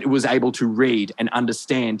that it was able to read and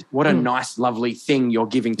understand what a nice, lovely thing you're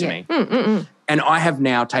giving to me. And I have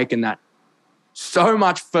now taken that so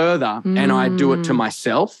much further and I do it to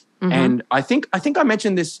myself. And I think I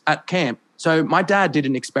mentioned this at camp. So my dad did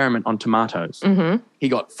an experiment on tomatoes. He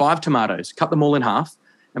got 5 tomatoes, cut them all in half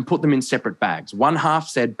and put them in separate bags. One half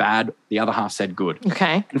said bad, the other half said good.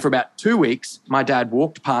 Okay. And for about 2 weeks, my dad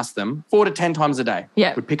walked past them 4 to 10 times a day.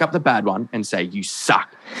 Yeah. Would pick up the bad one and say, you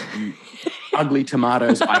suck. You ugly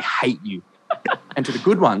tomatoes, I hate you. And to the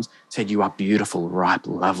good ones, said, you are beautiful, ripe,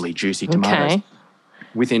 lovely, juicy tomatoes. Okay.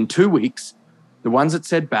 Within 2 weeks, the ones that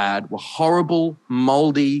said bad were horrible,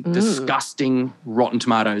 moldy, disgusting, rotten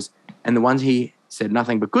tomatoes. And the ones he said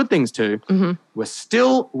nothing but good things to were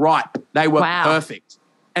still ripe. They were perfect.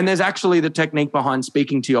 And there's actually the technique behind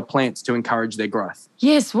speaking to your plants to encourage their growth.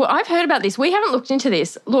 Yes, well, I've heard about this. We haven't looked into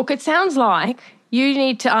this. Look, it sounds like you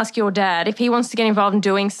need to ask your dad if he wants to get involved in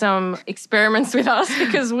doing some experiments with us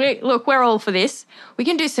because we're all for this. We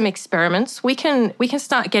can do some experiments. We can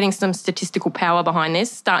start getting some statistical power behind this,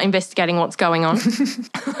 start investigating what's going on.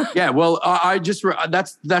 Yeah, well, I just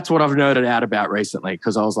that's what I've nerded out about recently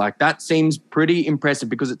because I was like, that seems pretty impressive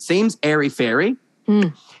because it seems airy-fairy.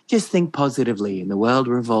 Just think positively and the world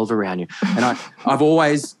will revolve around you. And I've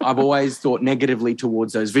always thought negatively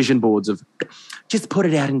towards those vision boards of just put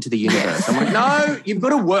it out into the universe. I'm like, no, you've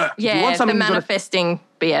got to work. Yeah, you want something, the manifesting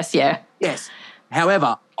BS, yeah. Yes.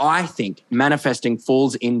 However, I think manifesting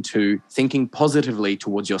falls into thinking positively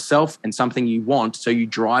towards yourself and something you want so you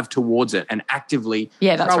drive towards it and proactively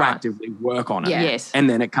work on it. Yeah. Yes. And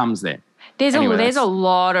then it comes there. There's a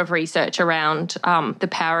lot of research around the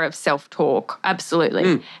power of self-talk,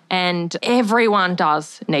 absolutely. And everyone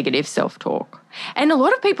does negative self-talk. And a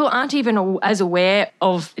lot of people aren't even as aware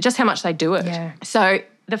of just how much they do it. Yeah. So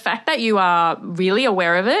the fact that you are really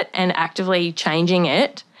aware of it and actively changing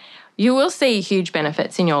it, you will see huge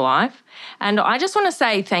benefits in your life. And I just want to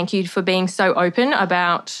say thank you for being so open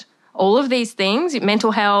about all of these things,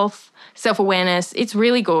 mental health, self-awareness. It's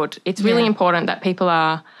really good. It's really important that people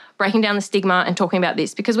are breaking down the stigma and talking about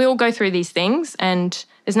this because we all go through these things and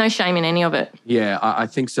there's no shame in any of it. Yeah, I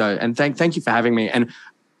think so. And thank you for having me. And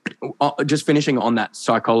just finishing on that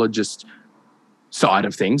psychologist side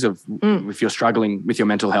of things of if you're struggling with your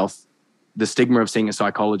mental health, the stigma of seeing a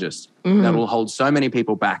psychologist, that will hold so many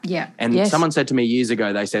people back. Yeah. And someone said to me years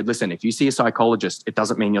ago, they said, listen, if you see a psychologist, it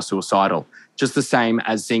doesn't mean you're suicidal. Just the same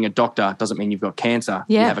as seeing a doctor doesn't mean you've got cancer,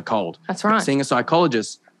 you have a cold. That's right. But seeing a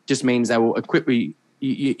psychologist just means they will equip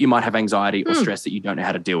you might have anxiety or stress that you don't know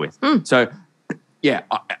how to deal with. So, yeah,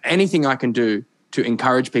 anything I can do to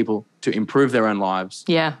encourage people to improve their own lives.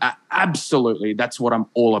 Yeah. Absolutely. That's what I'm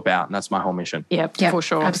all about, and that's my whole mission. Yep, for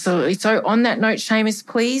sure. Absolutely. So on that note, Seamus,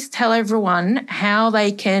 please tell everyone how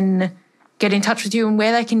they can get in touch with you and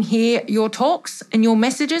where they can hear your talks and your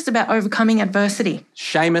messages about overcoming adversity.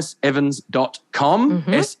 SeamusEvans.com,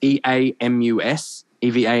 SeamusEvans.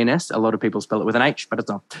 A lot of people spell it with an H, but it's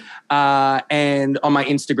not. And on my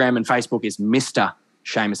Instagram and Facebook is Mr.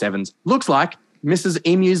 Seamus Evans. Looks like Mrs.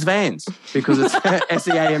 Emu's Vans because it's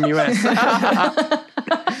SEAMUS.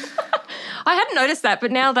 I hadn't noticed that,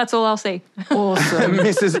 but now that's all I'll see. Awesome.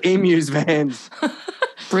 Mrs. Emu's vans.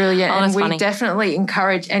 Brilliant. Oh, and we funny. definitely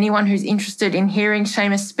encourage anyone who's interested in hearing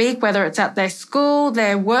Seamus speak, whether it's at their school,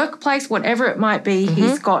 their workplace, whatever it might be.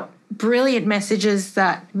 He's got brilliant messages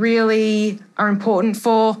that really are important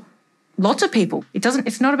for lots of people.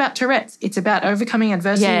 It's not about Tourette's. It's about overcoming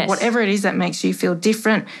adversity, whatever it is that makes you feel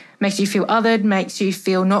different, makes you feel othered, makes you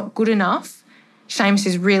feel not good enough. Seamus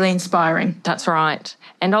is really inspiring. That's right.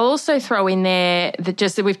 And I'll also throw in there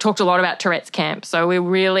that we've talked a lot about Tourette's camp. So we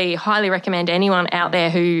really highly recommend anyone out there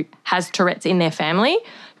who has Tourette's in their family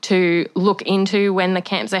to look into when the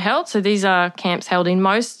camps are held. So these are camps held in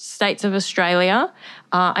most states of Australia.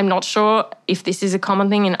 I'm not sure if this is a common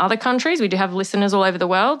thing in other countries. We do have listeners all over the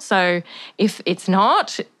world. So if it's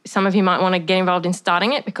not, some of you might want to get involved in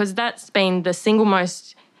starting it, because that's been the single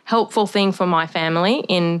most helpful thing for my family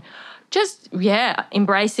in just,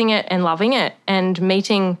 embracing it and loving it and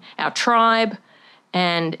meeting our tribe.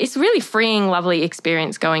 And it's a really freeing, lovely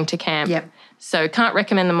experience going to camp. Yep. So can't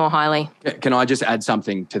recommend them more highly. Can I just add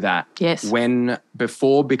something to that? Yes.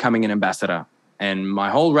 Before becoming an ambassador and my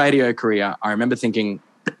whole radio career, I remember thinking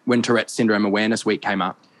when Tourette Syndrome Awareness Week came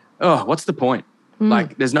up, oh, what's the point?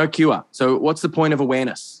 Like, there's no cure. So what's the point of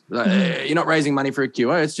awareness? You're not raising money for a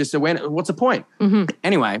cure. It's just awareness. What's the point?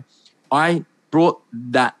 Anyway, I brought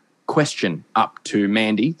that question up to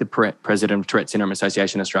Mandy, the president of Tourette Syndrome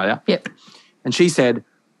Association Australia. Yep. And she said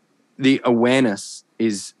the awareness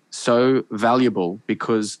is so valuable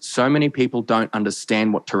because so many people don't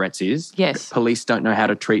understand what Tourette's is. Yes. Police don't know how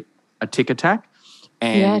to treat a tick attack.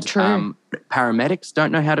 And true. Paramedics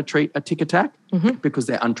don't know how to treat a tick attack because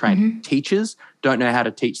they're untrained. Teachers don't know how to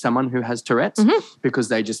teach someone who has Tourette's because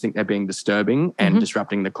they just think they're being disturbing and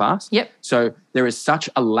disrupting the class. Yep. So there is such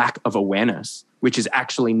a lack of awareness, which is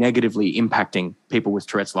actually negatively impacting people with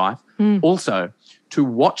Tourette's life. Also, to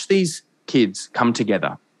watch these kids come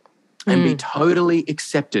together and be totally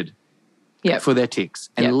accepted for their tics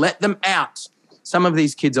and let them out. Some of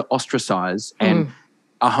these kids are ostracized and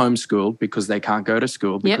are homeschooled because they can't go to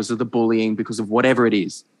school because of the bullying, because of whatever it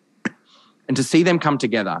is. And to see them come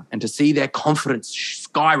together and to see their confidence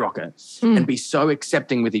skyrocket and be so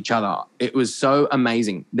accepting with each other, it was so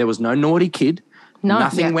amazing. There was no naughty kid.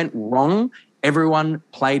 Nothing went wrong. Everyone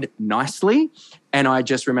played nicely. And I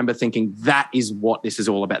just remember thinking, that is what this is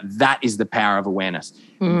all about. That is the power of awareness.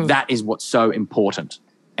 That is what's so important.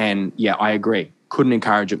 And I agree. Couldn't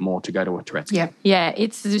encourage it more to go to a Tourette's. Yeah,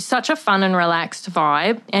 it's such a fun and relaxed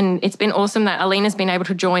vibe. And it's been awesome that Aleena's been able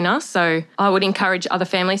to join us. So I would encourage other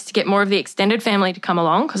families to get more of the extended family to come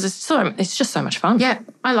along because it's just so much fun. Yeah,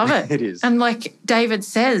 I love it. It is. And like David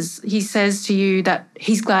says, he says to you that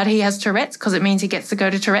he's glad he has Tourette's because it means he gets to go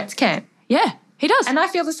to Tourette's camp. Yeah, he does. And I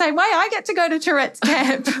feel the same way. I get to go to Tourette's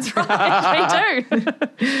camp. That's right. Me too.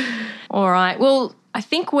 All right. Well, I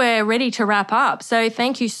think we're ready to wrap up. So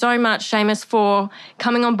thank you so much, Seamus, for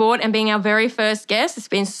coming on board and being our very first guest. It's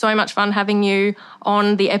been so much fun having you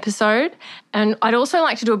on the episode. And I'd also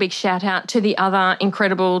like to do a big shout out to the other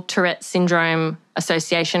incredible Tourette Syndrome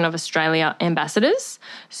Association of Australia ambassadors.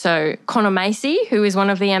 So Connor Macy, who is one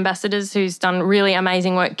of the ambassadors who's done really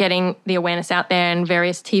amazing work getting the awareness out there and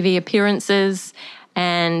various TV appearances,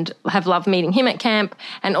 and have loved meeting him at camp.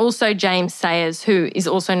 And also James Sayers, who is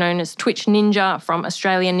also known as Twitch Ninja from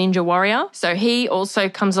Australian Ninja Warrior. So he also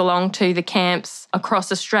comes along to the camps across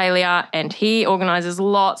Australia and he organises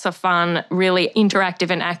lots of fun, really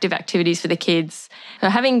interactive and active activities for the kids. So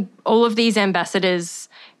having all of these ambassadors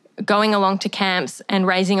going along to camps and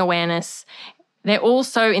raising awareness, they're all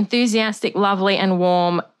so enthusiastic, lovely and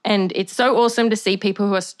warm. And it's so awesome to see people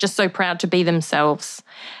who are just so proud to be themselves.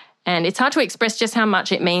 And it's hard to express just how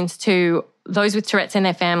much it means to those with Tourette's and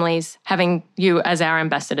their families having you as our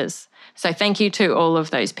ambassadors. So thank you to all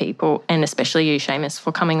of those people and especially you, Seamus,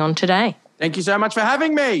 for coming on today. Thank you so much for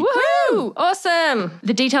having me. Woohoo! Awesome.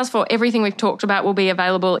 The details for everything we've talked about will be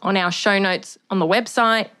available on our show notes on the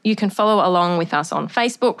website. You can follow along with us on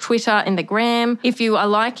Facebook, Twitter and the Gram. If you are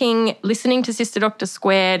liking listening to Sister Doctor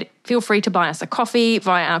Squared, feel free to buy us a coffee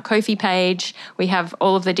via our Ko-fi page. We have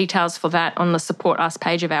all of the details for that on the Support Us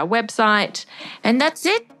page of our website. And that's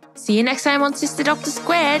it. See you next time on Sister Doctor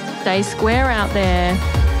Squared. Stay square out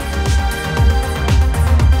there.